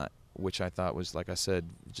 which I thought was, like I said,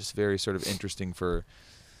 just very sort of interesting for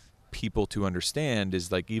people to understand,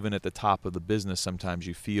 is like even at the top of the business, sometimes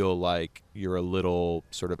you feel like you're a little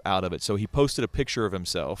sort of out of it. So he posted a picture of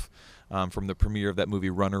himself from the premiere of that movie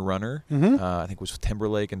Runner Runner. I think it was with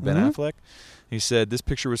Timberlake and Ben Affleck. He said, this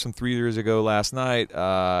picture was from 3 years ago last night,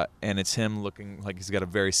 and it's him looking like he's got a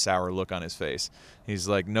very sour look on his face. He's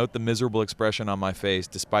like, note the miserable expression on my face,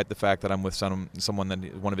 despite the fact that I'm with someone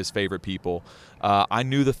that one of his favorite people. I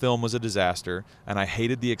knew the film was a disaster, and I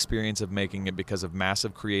hated the experience of making it because of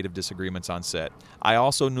massive creative disagreements on set. I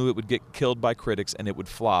also knew it would get killed by critics and it would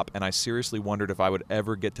flop, and I seriously wondered if I would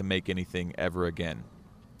ever get to make anything ever again.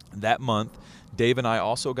 That month, Dave and I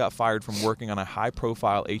also got fired from working on a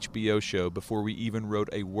high-profile HBO show before we even wrote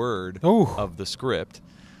a word of the script.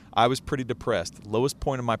 I was pretty depressed, lowest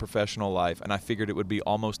point of my professional life, and I figured it would be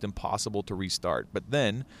almost impossible to restart. But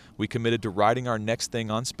then, we committed to writing our next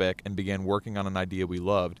thing on spec and began working on an idea we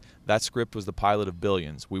loved. That script was the pilot of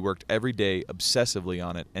Billions. We worked every day obsessively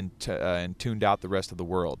on it and tuned out the rest of the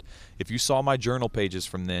world. If you saw my journal pages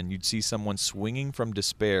from then, you'd see someone swinging from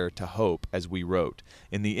despair to hope as we wrote.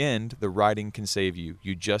 In the end, the writing can save you.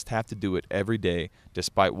 You just have to do it every day,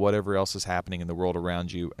 despite whatever else is happening in the world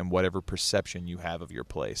around you and whatever perception you have of your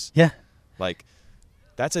place. Yeah. Like,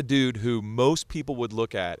 that's a dude who most people would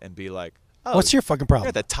look at and be like, oh, What's your fucking problem? you're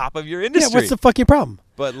at the top of your Yeah, industry. what's the fucking problem?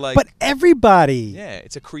 But like, But everybody. yeah,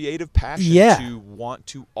 it's a creative passion Yeah. to want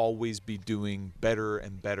to always be doing better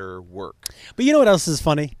and better work. But you know what else is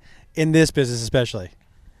funny? In this business especially.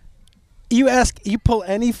 You pull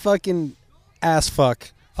any fucking ass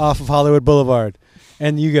fuck off of Hollywood Boulevard,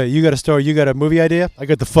 and you got a story, you got a movie idea? I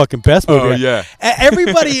got the fucking best movie Oh, idea. yeah.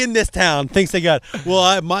 Everybody in this town thinks they got,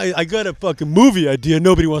 I got a fucking movie idea,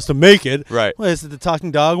 nobody wants to make it. Right. Well, is it the talking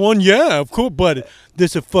dog one? Yeah, of course, but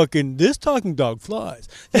this talking dog flies.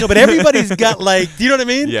 But everybody's got like, do you know what I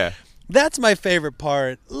mean? Yeah. That's my favorite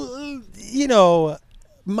part.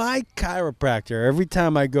 My chiropractor, every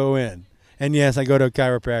time I go in, and yes, I go to a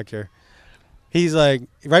chiropractor, he's like,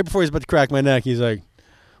 right before he's about to crack my neck, he's like,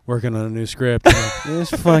 working on a new script. I'm like,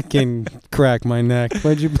 just fucking crack my neck.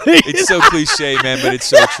 Would you please? It's so cliche, man, but it's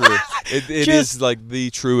so true. It Just- is like the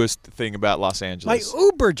truest thing about Los My Angeles.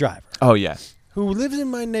 Uber driver, Oh, yeah. who lives in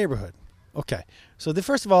my neighborhood. Okay. So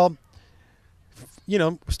first of all,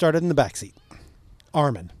 started in the backseat.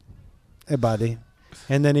 Armin. Hey, buddy.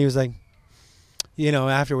 And then he was like,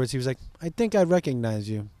 afterwards he was like, I think I recognize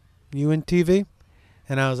you. You in TV?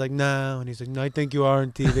 And I was like, no. And he's like, no, I think you are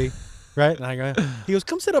in TV. Right? And I go, he goes,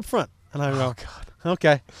 come sit up front. And I go,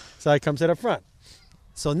 okay. So I come sit up front.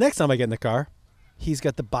 So next time I get in the car, he's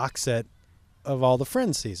got the box set of all the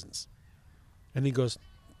Friends seasons. And he goes,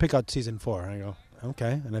 pick out season 4. And I go,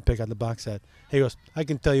 okay. And I pick out the box set. He goes, I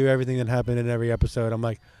can tell you everything that happened in every episode. I'm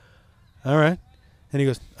like, all right. And he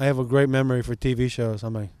goes, I have a great memory for TV shows.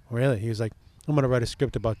 I'm like, really? He was like, I'm going to write a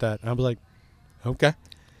script about that. I was like, okay.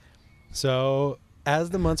 So as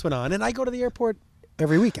the months went on, and I go to the airport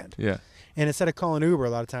every weekend. Yeah. And instead of calling Uber a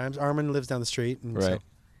lot of times, Armin lives down the street. And Right.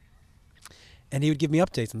 and he would give me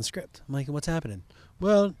updates on the script. I'm like, what's happening?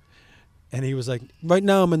 Well, and he was like, right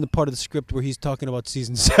now I'm in the part of the script where he's talking about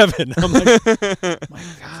season 7. I'm like, my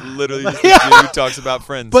God. Literally just a dude who talks about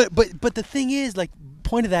Friends. But the thing is, like,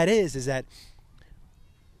 point of that is that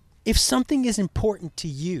if something is important to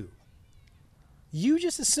you, you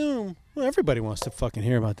just assume, well, everybody wants to fucking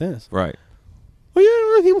hear about this. Right. Well,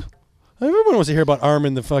 yeah, everyone wants to hear about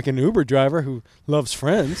Armin, the fucking Uber driver who loves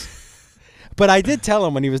Friends. But I did tell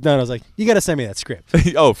him when he was done, I was like, you got to send me that script.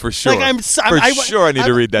 Oh, for sure. Like, I need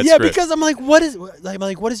to read that yeah, script. because I'm like, what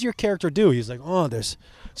does your character do? He's like, oh, there's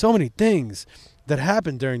so many things that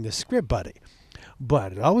happen during the script, buddy.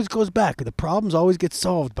 But it always goes back. The problems always get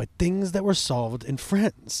solved by things that were solved in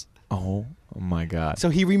Friends. Oh, my God. So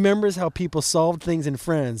he remembers how people solved things in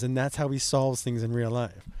Friends, and that's how he solves things in real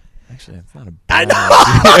life. Actually, that's not a bad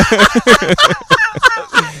idea.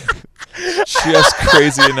 Just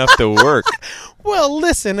crazy enough to work. Well,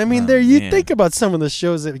 listen, I mean, Oh, you man. think about some of the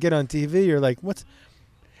shows that get on TV, you're like,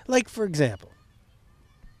 like, for example,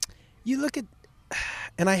 you look at,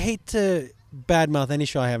 and I hate to badmouth any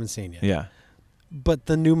show I haven't seen yet, Yeah. but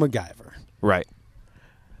the new MacGyver. Right.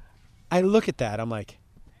 I look at that, I'm like,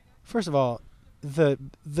 first of all, the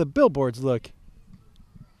billboards look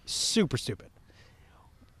super stupid.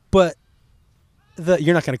 But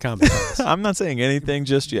you're not going to comment on this. I'm not saying anything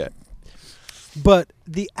just yet. But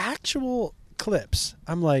the actual clips,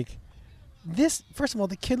 I'm like, this, first of all,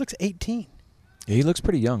 the kid looks 18. He looks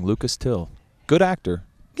pretty young, Lucas Till. Good actor.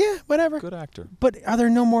 Yeah, whatever. Good actor. But are there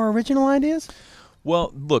no more original ideas?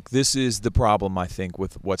 Well, look, this is the problem, I think,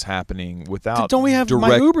 with what's happening without Don't we have direct...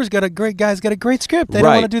 My Uber's got a great script. They don't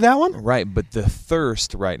Right. want to do that one? Right, but the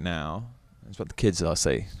thirst right now, that's what the kids all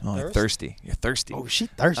say. Oh, you're Thirst? thirsty. You're thirsty. Oh, she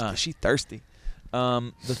thirsty. She thirsty.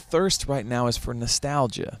 The thirst right now is for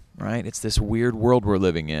nostalgia, right? It's this weird world we're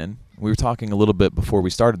living in. We were talking a little bit before we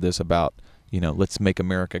started this about, let's make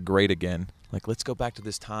America great again. Like, let's go back to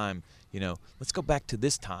this time. Let's go back to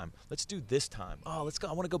this time. Let's do this time. Oh, let's go.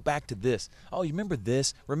 I want to go back to this. Oh, you remember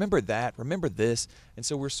this? Remember that? Remember this? And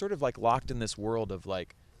so we're sort of like locked in this world of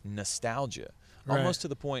like nostalgia, Right. almost to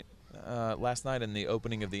the point. Last night in the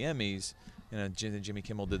opening of the Emmys, Jimmy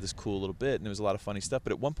Kimmel did this cool little bit, and there was a lot of funny stuff.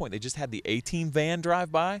 But at one point, they just had the A-Team van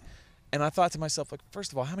drive by, and I thought to myself, like,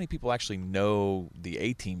 first of all, how many people actually know the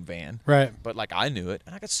A-Team van? Right. But like, I knew it,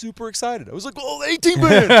 and I got super excited. I was like, "Oh, the A-Team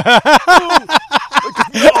van!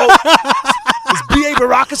 Is B.A.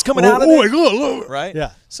 Baracus coming out of it?" my God. Right?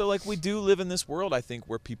 Yeah. So like, we do live in this world, I think,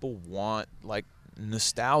 where people want like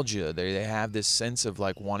nostalgia. They have this sense of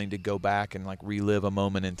like wanting to go back and like relive a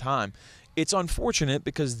moment in time. It's unfortunate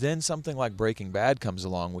because then something like Breaking Bad comes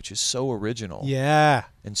along, which is so original Yeah.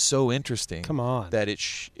 and so interesting. Come on. That it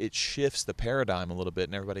shifts the paradigm a little bit,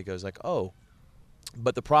 and everybody goes like, "Oh."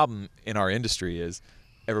 But the problem in our industry is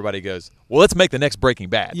everybody goes, "Well, let's make the next Breaking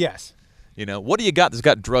Bad." Yes. What do you got that's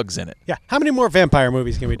got drugs in it? Yeah. How many more vampire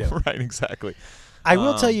movies can we do? Right, exactly. I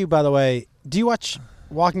will tell you, by the way, do you watch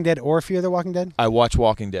Walking Dead or Fear the Walking Dead? I watch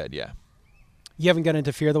Walking Dead, yeah. You haven't got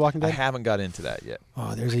into Fear the Walking I Dead? haven't got into that yet.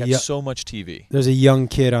 Oh, there's I a got yo- so much TV. there's a young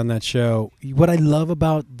kid on that show. What I love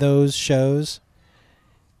about those shows,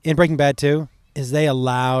 in Breaking Bad too, is they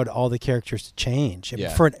allowed all the characters to change. Yeah.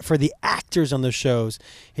 For the actors on those shows,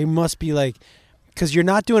 it must be like, because you're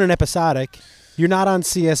not doing an episodic. You're not on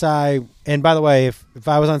CSI. And by the way, if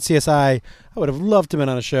I was on CSI, I would have loved to have been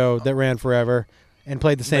on a show that ran forever and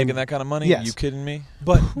played the same. Making that kind of money? Yes. You kidding me?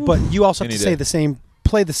 But you also have Any to say day. the same,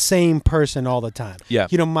 play the same person all the time. Yeah.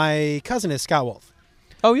 My cousin is Scott Wolf.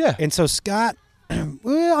 Oh, yeah. And so Scott,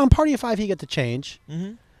 well, on Party of Five, he got to change.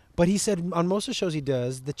 Mm-hmm. But he said on most of the shows he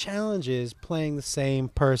does, the challenge is playing the same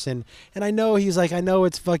person. And I know he's like, I know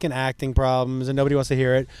it's fucking acting problems and nobody wants to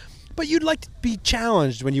hear it. But you'd like to be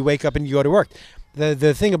challenged when you wake up and you go to work.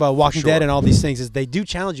 The thing about Walking sure. Dead and all these things is they do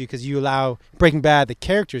challenge you because you allow Breaking Bad, the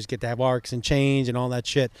characters get to have arcs and change and all that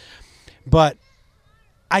shit. But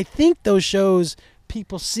I think those shows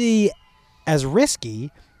people see as risky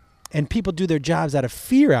and people do their jobs out of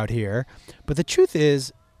fear out here. But the truth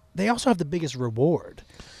is they also have the biggest reward.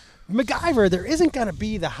 MacGyver, there isn't going to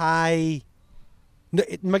be the high...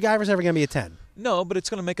 MacGyver's never going to be a 10. No, but it's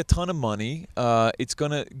going to make a ton of money. It's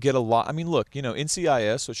going to get a lot. I mean, look,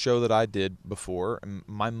 NCIS, a show that I did before,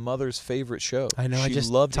 my mother's favorite show. I know, She I just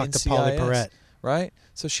loved talked to NCIS, Polly Perrette. right?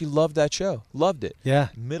 So she loved that show. Loved it. Yeah.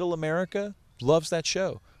 Middle America loves that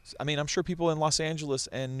show. I mean, I'm sure people in Los Angeles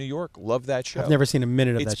and New York love that show. I've never seen a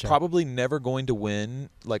minute of that It's show. probably never going to win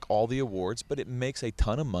like all the awards, but it makes a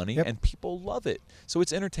ton of money Yep. and people love it. So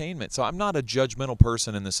it's entertainment. So I'm not a judgmental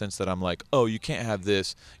person in the sense that I'm like, "Oh, you can't have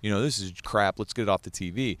this. This is crap. Let's get it off the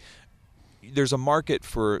TV." There's a market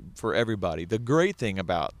for everybody. The great thing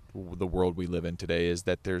about the world we live in today is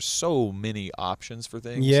that there's so many options for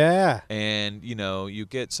things. Yeah. And you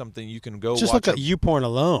get something you can go Just watch. look at YouPorn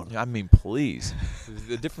alone. I mean, please.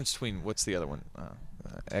 The difference between what's the other one?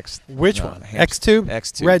 X. Which no, one? Hamster. Xtube?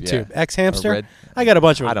 Xtube, RedTube? yeah. X-Hamster? Or Red- I got a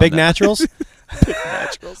bunch of I them. don't Big know. Naturals? Big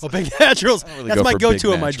Naturals. Oh, Big Naturals. I don't really That's go my for go-to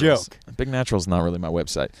Big on my Naturals. joke. Big Naturals is not really my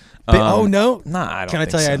website. Oh, no? Nah, I don't Can I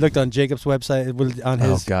think tell you, so. I looked on Jacob's website on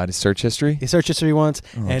Oh, his God. His search history? search history once,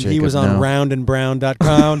 Oh, and he Jacob, was on no.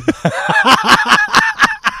 roundandbrown.com.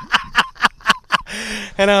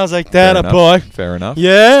 And I was like, Fair that a enough. boy. Fair enough.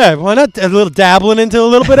 Yeah, why not a little dabbling into a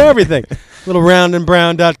little bit of everything. Little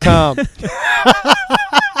roundandbrown.com.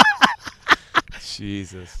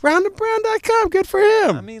 Jesus. Roundandbrown.com, good for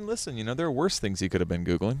him. I mean, listen, there are worse things he could have been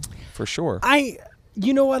Googling, for sure.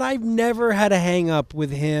 You know what? I've never had a hang up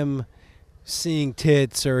with him seeing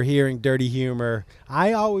tits or hearing dirty humor.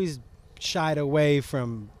 I always shied away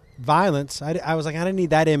from violence. I was like, I didn't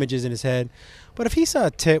need that images in his head. But if he saw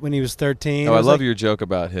a tit when he was 13, Oh, I was love like, your joke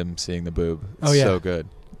about him seeing the boob. It's Oh, yeah. so good.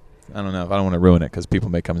 I don't know. I don't want to ruin it because people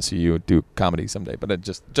may come and see you do comedy someday. But it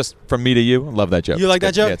just from me to you, I love that joke. You like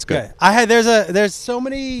that It's good. joke? Yeah, it's good. Okay. I had there's so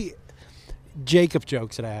many Jacob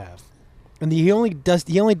jokes that I have, and he only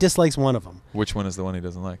dislikes one of them. Which one is the one he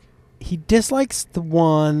doesn't like? He dislikes the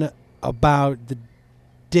one about the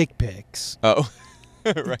dick pics. Oh,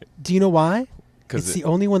 right. Do you know why? Because It's the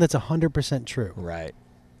only one that's 100% true. right.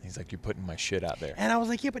 He's like, you're putting my shit out there. And I was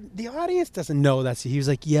like, yeah, but the audience doesn't know that's. He was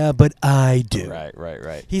like, yeah, but I do.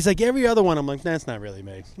 Right. He's like, every other one. I'm like, that's not really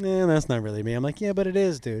me. Nah, that's not really me. I'm like, yeah, but it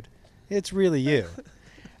is, dude. It's really you.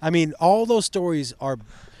 I mean, all those stories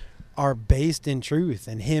are based in truth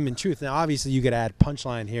and him in truth. Now, obviously, you could add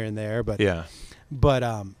punchline here and there, but Yeah. But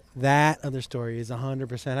that other story is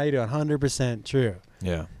 100%. How you doing? 100% true.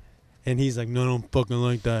 Yeah. And he's like, no, I don't fucking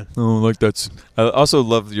like that. Oh, like that's. I also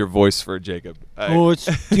love your voice for Jacob.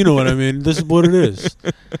 It's, you know what I mean. This is what it is.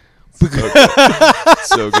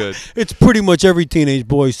 So good. It's pretty much every teenage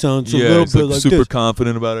boy sounds a little he's bit like like super this.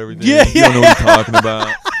 confident about everything. Yeah, You don't know what you're talking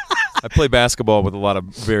about. I play basketball with a lot of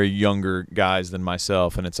very younger guys than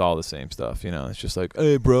myself, and it's all the same stuff. You know, it's just like,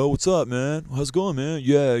 hey, bro, what's up, man? How's it going, man?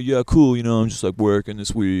 Yeah, cool. You know, I'm just like working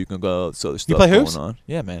this week. I got all this other stuff play going hoops? on.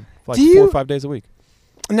 Yeah, man. Like Do 4 or you- 5 days a week.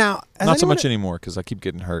 Now, has Not so anyone- much anymore because I keep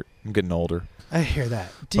getting hurt. I'm getting older. I hear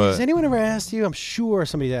that. But- Has anyone ever asked you? I'm sure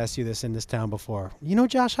somebody asked you this in this town before. You know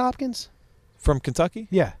Josh Hopkins? From Kentucky?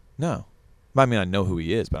 Yeah. No. I mean, I know who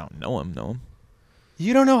he is, but I don't know him.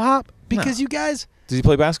 You don't know Hop? Because No. you guys, Does he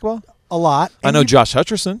play basketball? a lot. I and know you, Josh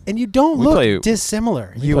Hutcherson. And you don't We look play-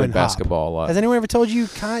 dissimilar, We you play and Hop. basketball a lot. Has anyone ever told you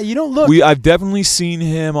you don't look I've definitely seen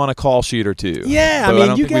him on a call sheet or two. Yeah, but I mean, I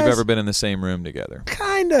don't you think we've guys- ever been in the same room together.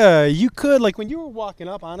 kinda. You could, like when you were walking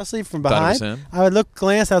up, honestly, from Thought it was behind, him? I would look,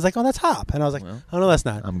 glance, I was like, oh, that's Hop. And I was like, Well. oh, no, that's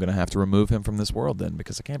not. I'm gonna have to remove him from this world then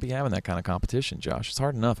because I can't be having that kind of competition, Josh. It's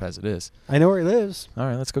hard enough as it is. I know where he lives. All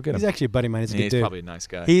right, let's go get He's him. actually a buddy of mine. He's a Yeah, good he's dude. probably a nice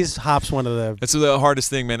guy. He's Hop's one of the. It's the hardest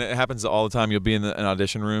thing, man. It happens all the time. You'll be in an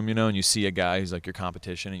audition room, you know, and you see a guy who's like your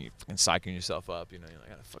competition, and you fucking psyching yourself up. You know, you're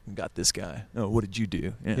like, I fucking got this guy. Oh, what did you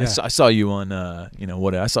do? Yeah, Yeah. I saw you on,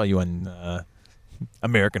 I saw you on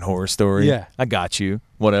American Horror Story. Yeah. I got you.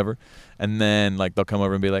 Whatever. And then like they'll come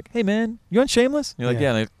over and be like, "Hey, man, you on Shameless?" And you're like, Yeah. "Yeah."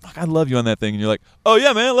 And they're like, "Fuck, I love you on that thing." And you're like, "Oh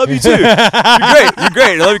yeah, man, I love you too. You're great. You're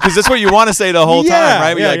great." I love you because that's what you want to say the whole Yeah, time,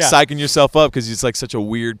 right? But yeah, you're like yeah. psyching yourself up because it's like such a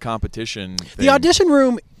weird competition. The thing. audition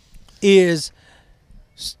room is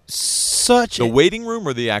such The waiting room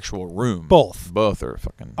or the actual room? Both Both are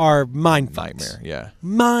fucking are mind fucks. nightmare. Yeah.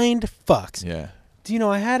 Mind fucks. Yeah. Do you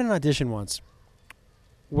know I had an audition once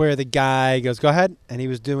where the guy goes, "Go ahead," and he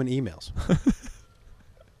was doing emails.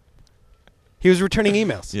 He was returning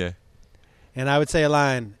emails. Yeah. And I would say a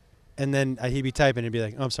line, and then he'd be typing and be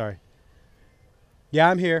like, "Oh, I'm sorry. Yeah,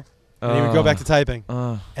 I'm here." And he would go back to typing.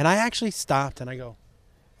 And I actually stopped and I go,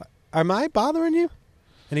 "Am I bothering you?"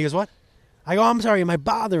 And he goes, "What?" I go, "I'm sorry, am I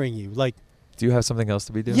bothering you?" Like, Do you have something else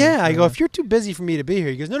to be doing? yeah, I go, "If you're too busy for me to be here."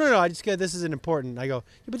 He goes, No, I just this isn't important. I go,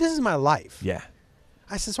 "Yeah, but this is my life." Yeah.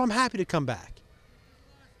 I said, "So I'm happy to come back."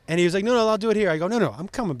 And he was like, No, I'll do it here." I go, No, I'm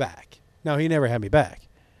coming back. No, he never had me back.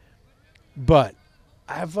 But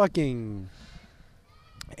I fucking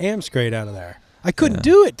am straight out of there. I couldn't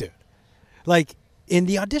Yeah. do it, dude. Like, and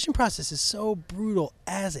the audition process is so brutal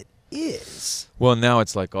as it is. Well, now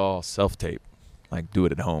it's like all self-tape. Like, do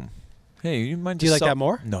it at home. Hey, you mind Do you just like that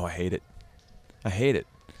more? No, I hate it. I hate it.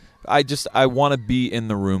 I want to be in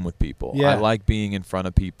the room with people. Yeah. I like being in front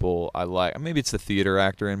of people. Maybe it's the theater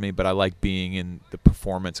actor in me, but I like being in the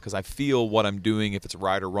performance because I feel what I'm doing, if it's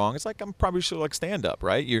right or wrong. It's like I'm probably sort of like stand-up,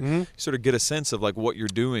 right? You sort of get a sense of like what you're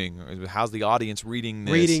doing. How's the audience reading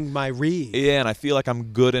this? Reading my read. Yeah, and I feel like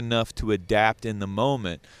I'm good enough to adapt in the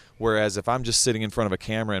moment. Whereas if I'm just sitting in front of a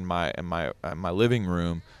camera in my living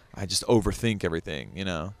room, I just overthink everything, you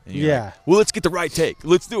know? And you're Yeah. like, well, let's get the right take.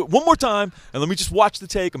 Let's do it one more time, and let me just watch the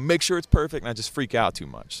take and make sure it's perfect, and I just freak out too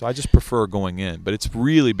much. So I just prefer going in. But it's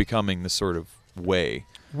really becoming this sort of way.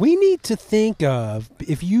 We need to think of,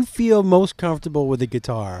 if you feel most comfortable with the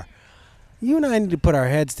guitar, you and I need to put our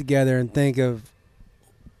heads together and think of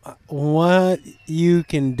what you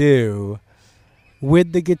can do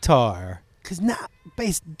with the guitar. Because now,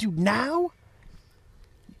 now,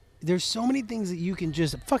 there's so many things that you can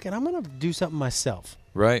just, fuck it, I'm going to do something myself.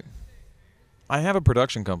 Right? I have a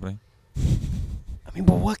production company. I mean,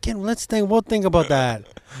 but we'll think about that.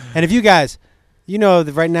 And if you guys, you know,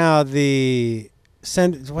 right now, what's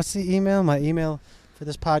the email? My email for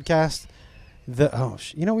this podcast? We've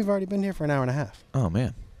already been here for an hour and a half. Oh,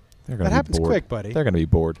 man. They're gonna That be happens bored. quick, buddy. They're going to be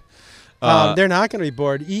bored. They're not going to be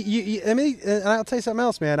bored. And I'll tell you something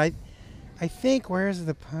else, man. I think,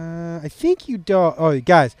 I think you don't. Oh,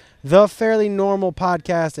 guys, the Fairly Normal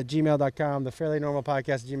Podcast at gmail.com. The Fairly Normal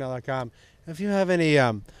Podcast at gmail.com. If you have any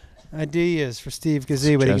ideas for Steve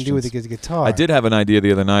Gazee, what he can do with his guitar. I did have an idea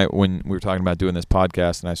the other night when we were talking about doing this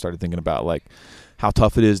podcast, and I started thinking about like how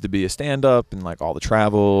tough it is to be a stand-up and like all the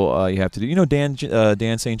travel you have to do. You know Dan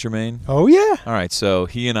St. Germain? Oh yeah. All right, so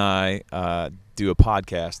he and I do a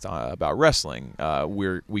podcast about wrestling.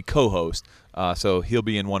 We co-host, so he'll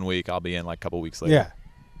be in 1 week, I'll be in like a couple weeks later. Yeah.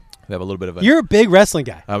 We have a little bit of a. You're a big wrestling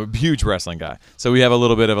guy. I'm a huge wrestling guy, so we have a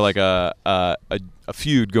little bit of like a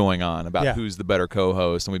feud going on about who's the better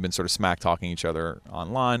co-host, and we've been sort of smack talking each other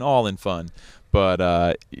online, all in fun. But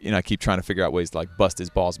I keep trying to figure out ways to like bust his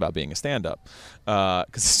balls about being a stand-up, because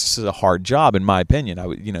this is a hard job in my opinion.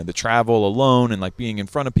 The travel alone and like being in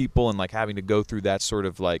front of people and like having to go through that sort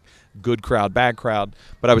of like good crowd, bad crowd.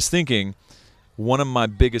 But I was thinking, one of my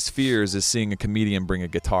biggest fears is seeing a comedian bring a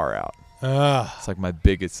guitar out. It's like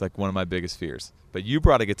one of my biggest fears. But you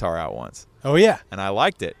brought a guitar out once. Oh yeah. And I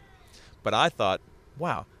liked it. But I thought,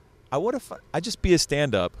 wow, I'd just be a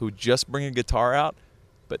stand-up who just bring a guitar out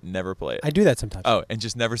but never play it. I do that sometimes. Oh, and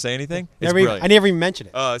just never say anything? It's I brilliant. never even mention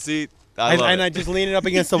it. Oh, see, I love it. I just lean it up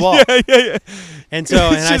against the wall. yeah. And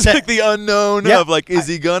so, it's just like the unknown of like, is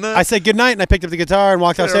he gonna? I said goodnight, and I picked up the guitar and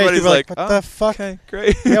walked outstage. Everybody's People were like, what oh, the fuck? Okay,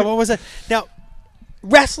 great. Yeah, what was that? Now,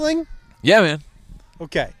 wrestling? Yeah, man.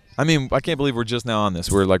 Okay. I mean, I can't believe we're just now on this.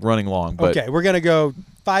 We're like running long. But Okay, we're going to go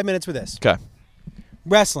 5 minutes with this. Okay.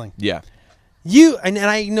 Wrestling. Yeah, You and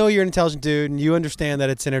I know you're an intelligent dude, and you understand that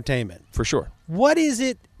it's entertainment. for sure. What is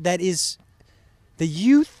it that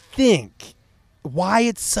you think why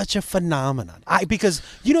it's such a phenomenon? Because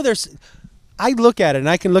I look at it and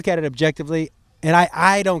I can look at it objectively, and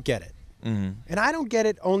I don't get it. Mm-hmm. And I don't get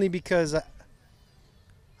it only because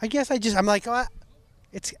I guess I'm like,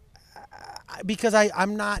 it's because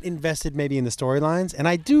I'm not invested maybe in the storylines, and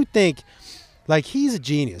I do think like he's a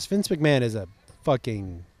genius. Vince McMahon is a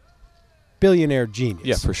fucking billionaire genius.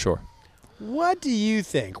 Yeah, for sure. What do you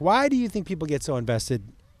think? Why do you think people get so invested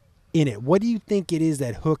in it? What do you think it is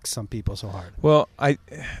that hooks some people so hard? Well,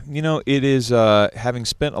 it is having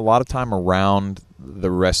spent a lot of time around the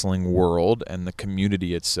wrestling world and the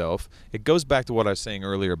community itself. It goes back to what I was saying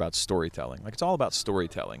earlier about storytelling. Like, it's all about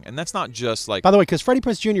storytelling, and that's not just like. By the way, because Freddie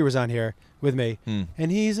Prinze Jr. was on here with me,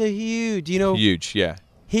 and he's a huge, huge, yeah.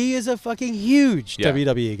 He is a fucking huge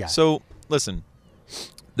WWE guy. So listen.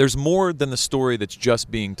 There's more than the story that's just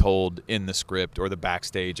being told in the script or the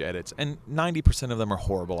backstage edits, and 90% of them are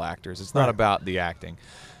horrible actors. It's not about the acting.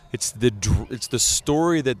 It's the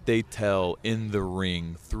story that they tell in the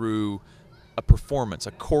ring through a performance,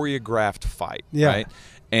 a choreographed fight, right?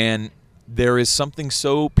 And there is something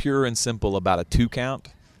so pure and simple about a 2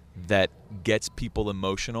 count that gets people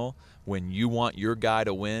emotional when you want your guy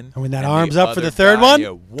to win. And when that arm's up for the third one?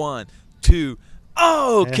 1, 2.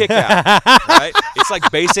 Oh, kick out, right? It's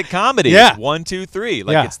like basic comedy. Yeah. It's 1, 2, 3.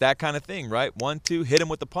 Like it's that kind of thing, right? 1, 2, hit him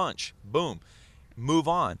with the punch. Boom. Move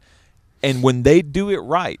on. And when they do it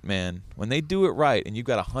right, man, and you've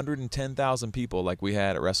got 110,000 people like we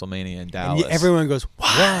had at WrestleMania in Dallas. And everyone goes,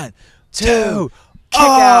 1, 2, kick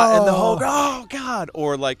out, and the whole, oh, God.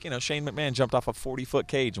 Or like, Shane McMahon jumped off a 40-foot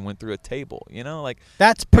cage and went through a table, like.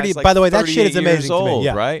 That's pretty, like by the way, that shit is 38 years amazing to me. old,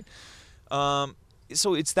 Yeah. Right?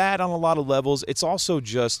 So it's that on a lot of levels. It's also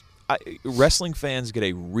just wrestling fans get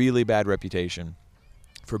a really bad reputation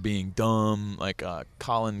for being dumb. Like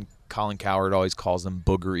Colin Cowherd always calls them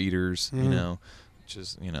booger eaters, which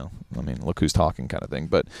is, look who's talking kind of thing.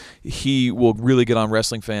 But he will really get on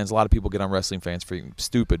wrestling fans. A lot of people get on wrestling fans for being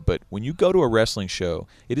stupid. But when you go to a wrestling show,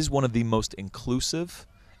 it is one of the most inclusive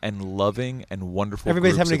and loving and wonderful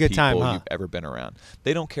Everybody's groups having a of good time, people huh? you've ever been around.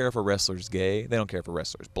 They don't care if a wrestler's gay. They don't care if a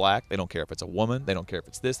wrestler's black. They don't care if it's a woman. They don't care if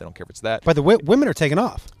it's this. They don't care if it's that. But the women are taking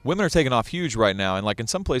off. Women are taking off huge right now, and like in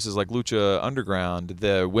some places like Lucha Underground,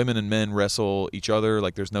 the women and men wrestle each other.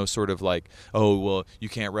 Like there's no sort of like, oh well, you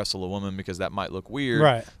can't wrestle a woman because that might look weird.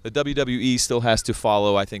 Right. The WWE still has to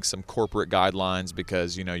follow, I think, some corporate guidelines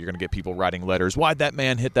because you're going to get people writing letters. Why'd that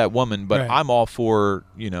man hit that woman? But I'm all for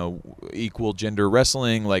equal gender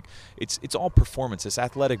wrestling. Like it's all performance. It's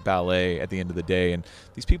athletic ballet at the end of the day, and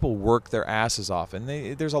these people work their asses off, and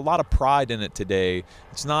there's a lot of pride in it today.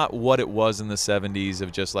 It's not what it was in the 70s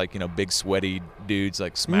of just like big sweaty dudes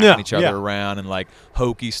like smacking each other around and like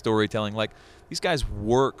hokey storytelling. Like these guys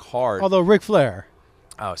work hard. Although Ric Flair,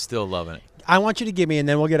 still loving it. I want you to give me, and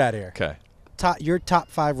then we'll get out of here. Okay. Your top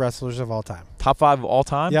 5 wrestlers of all time. Top 5 of all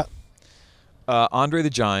time? Yep. Andre the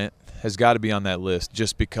Giant has got to be on that list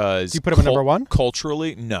just because. Do you put him at number 1?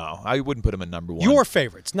 Culturally, no. I wouldn't put him at number 1. Your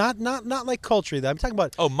favorites, not like culturally. I'm talking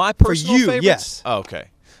about. Oh, my personal favorites? Yes. Oh, okay.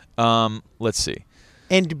 Let's see.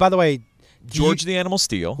 And by the way, George the Animal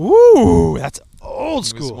Steel. Ooh, that's old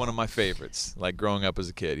school. He was one of my favorites. Like growing up as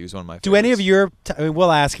a kid, he was one of my favorites. Do any of your?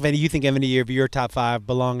 We'll ask if you think any of your top 5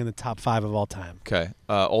 belong in the top 5 of all time. Okay.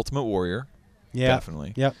 Ultimate Warrior. Yeah.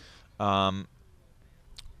 Definitely. Yep.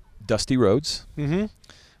 Dusty Rhodes. Mm-hmm.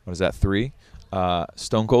 What is that? 3.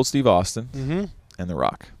 Stone Cold Steve Austin Mm-hmm. and The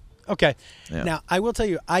Rock. Okay. Yeah. Now, I will tell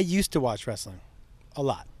you, I used to watch wrestling a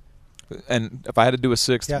lot. And if I had to do a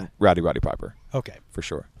 6th, Yeah. Roddy Piper, Okay. for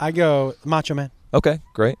sure. I go Macho Man, Okay,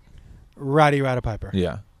 great. Roddy Piper,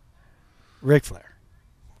 Yeah. Ric Flair.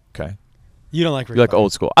 Okay. You don't like Ric You like Flair.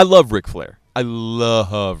 old school. I love Ric Flair. I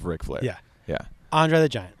love Ric Flair. Yeah. Yeah. Andre the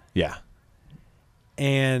Giant. Yeah.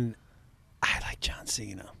 And I like John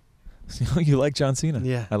Cena. You like John Cena?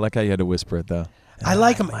 Yeah. I like how you had to whisper it, though. I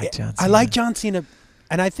like him. John I like John Cena.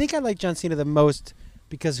 And I think I like John Cena the most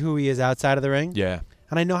because who he is outside of the ring. Yeah.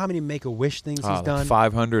 And I know how many Make-A-Wish things he's Like done.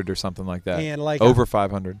 500 or something like that. And like Over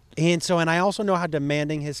 500. And I also know how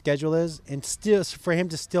demanding his schedule is. And still, for him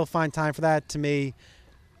to still find time for that, to me,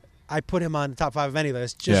 I put him on the top 5 of any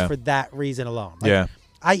list just Yeah. for that reason alone. Like, Yeah.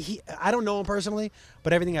 I don't know him personally,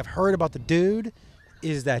 but everything I've heard about the dude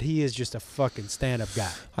is that he is just a fucking stand-up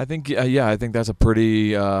guy. I think I think that's a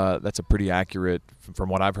pretty accurate from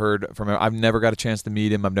what I've heard from him. I've never got a chance to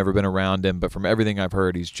meet him. I've never been around him, but from everything I've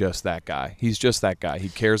heard, he's just that guy. He's just that guy. He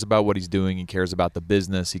cares about what he's doing. He cares about the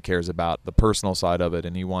business. He cares about the personal side of it,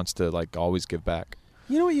 and he wants to like always give back.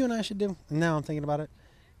 You know what you and I should do? Now I'm thinking about it.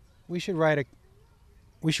 We should write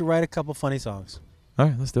a couple funny songs. All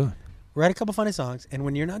right, let's do it. Write a couple funny songs, and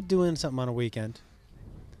when you're not doing something on a weekend,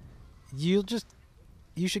 you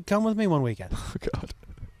should come with me one weekend. Oh God.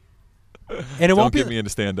 And it won't Don't get be me into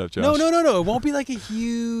stand-up, Josh. No. It won't be like a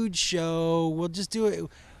huge show. We'll just do it.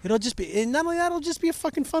 It'll just be, and not only that, it'll just be a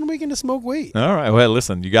fucking fun weekend to smoke weed. All right. Well,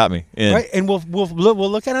 listen, you got me. In. Right? And we'll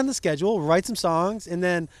look at it on the schedule, we'll write some songs, and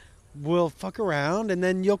then we'll fuck around, and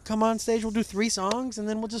then you'll come on stage. We'll do 3 songs, and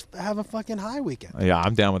then we'll just have a fucking high weekend. Yeah,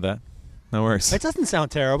 I'm down with that. No worries. It doesn't sound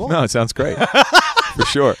terrible. No, it sounds great. For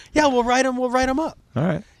sure. Yeah, we'll write them up, All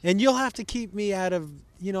right. and you'll have to keep me out of.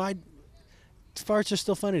 Farts are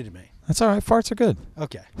still funny to me. That's all right. Farts are good.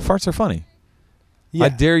 Okay. Farts are funny. Yeah. I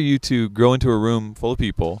dare you to go into a room full of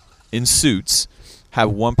people in suits, have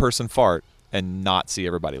one person fart, and not see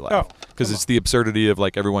everybody laugh. Oh, Because come it's the absurdity of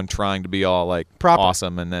like everyone trying to be all like Proper.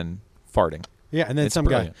 awesome and then farting. Yeah, and then It's some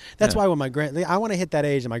brilliant. guy. That's Yeah. why when I want to hit that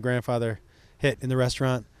age that my grandfather hit in the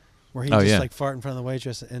restaurant, where he Oh, just yeah. like fart in front of the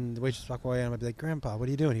waitress, and the waitress walk away, and I'd be like, "Grandpa, what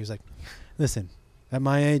are you doing?" He was like, "Listen, at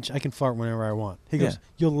my age, I can fart whenever I want." He goes, Yeah.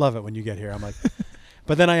 "You'll love it when you get here." I'm like,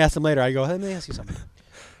 but then I asked him later. I go, "Let me ask you something.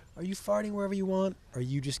 Are you farting wherever you want, or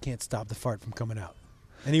you just can't stop the fart from coming out?"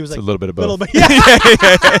 And he was It's like, a little bit of both. Yeah.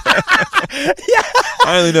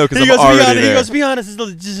 I only know because He I'm goes, already there. he goes, to be honest,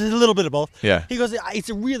 it's just a little bit of both. Yeah. He goes, it's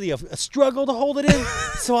really a struggle to hold it in,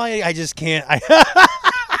 so I just can't.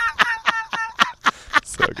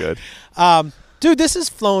 So good. Dude, this has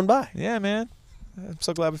flown by. Yeah, man. I'm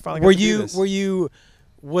so glad we finally got to do this.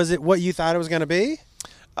 Was it what you thought it was going to be?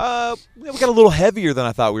 We got a little heavier than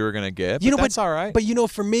I thought we were going to get, but that's but, all right. But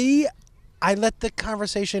for me, I let the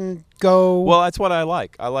conversation go. Well, that's what I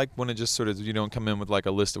like. I like when it just sort of, you don't come in with like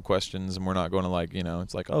a list of questions and we're not going to like,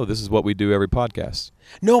 it's like, oh, this is what we do every podcast.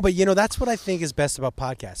 No, but that's what I think is best about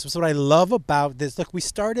podcasts. That's what I love about this. Look, we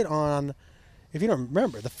started on, if you don't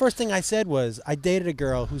remember, the first thing I said was I dated a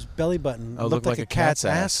girl whose belly button looked like a cat's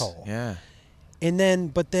asshole. Yeah. And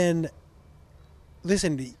then,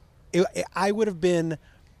 listen, I would have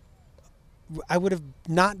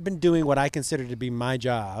not been doing what I consider to be my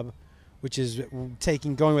job, which is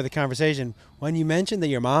going with a conversation. When you mentioned that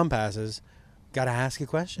your mom passes, got to ask a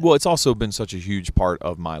question. Well, it's also been such a huge part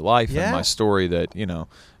of my life Yeah. and my story that,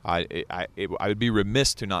 I would be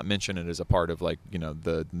remiss to not mention it as a part of like,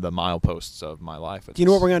 the mileposts of my life. Do you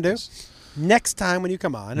know what we're going to do? Next time when you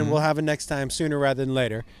come on, and we'll have it next time sooner rather than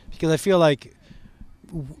later, because I feel like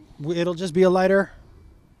it'll just be a lighter.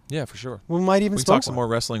 Yeah, for sure. We might even We can smoke talk some more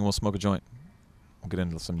wrestling. We'll smoke a joint. We'll get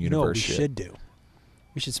into some You know what universe we shit. should do?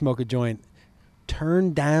 We should smoke a joint,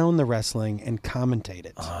 turn down the wrestling, and commentate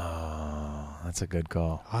it. Oh, that's a good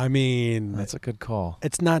call. I mean, That's a good call.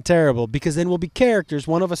 it's not terrible because then we'll be characters.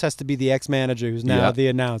 One of us has to be the ex-manager who's now Yeah. the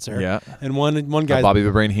announcer. Yeah. And one guy's Bobby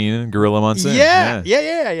the Brain Heenan, Gorilla Monsoon.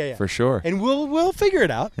 Yeah. For sure. And we'll figure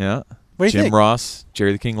it out. Yeah. What do you Jim think? Ross,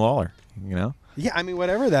 Jerry the King Lawler. Yeah, I mean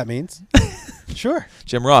whatever that means. Sure.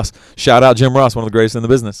 Jim Ross. Shout out Jim Ross, one of the greatest in the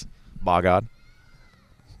business. By God.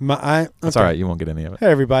 That's all right. You won't get any of it. Hey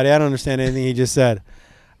everybody, I don't understand anything he just said.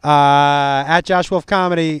 At Josh Wolf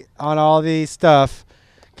Comedy on all the stuff.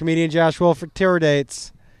 Comedian Josh Wolf for tour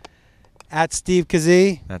dates. At Steve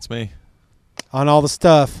Kazee That's me. on all the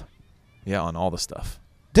stuff. Yeah, on all the stuff.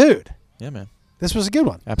 Dude, Yeah, man. this was a good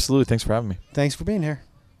one. Absolutely. Thanks for having me. Thanks for being here.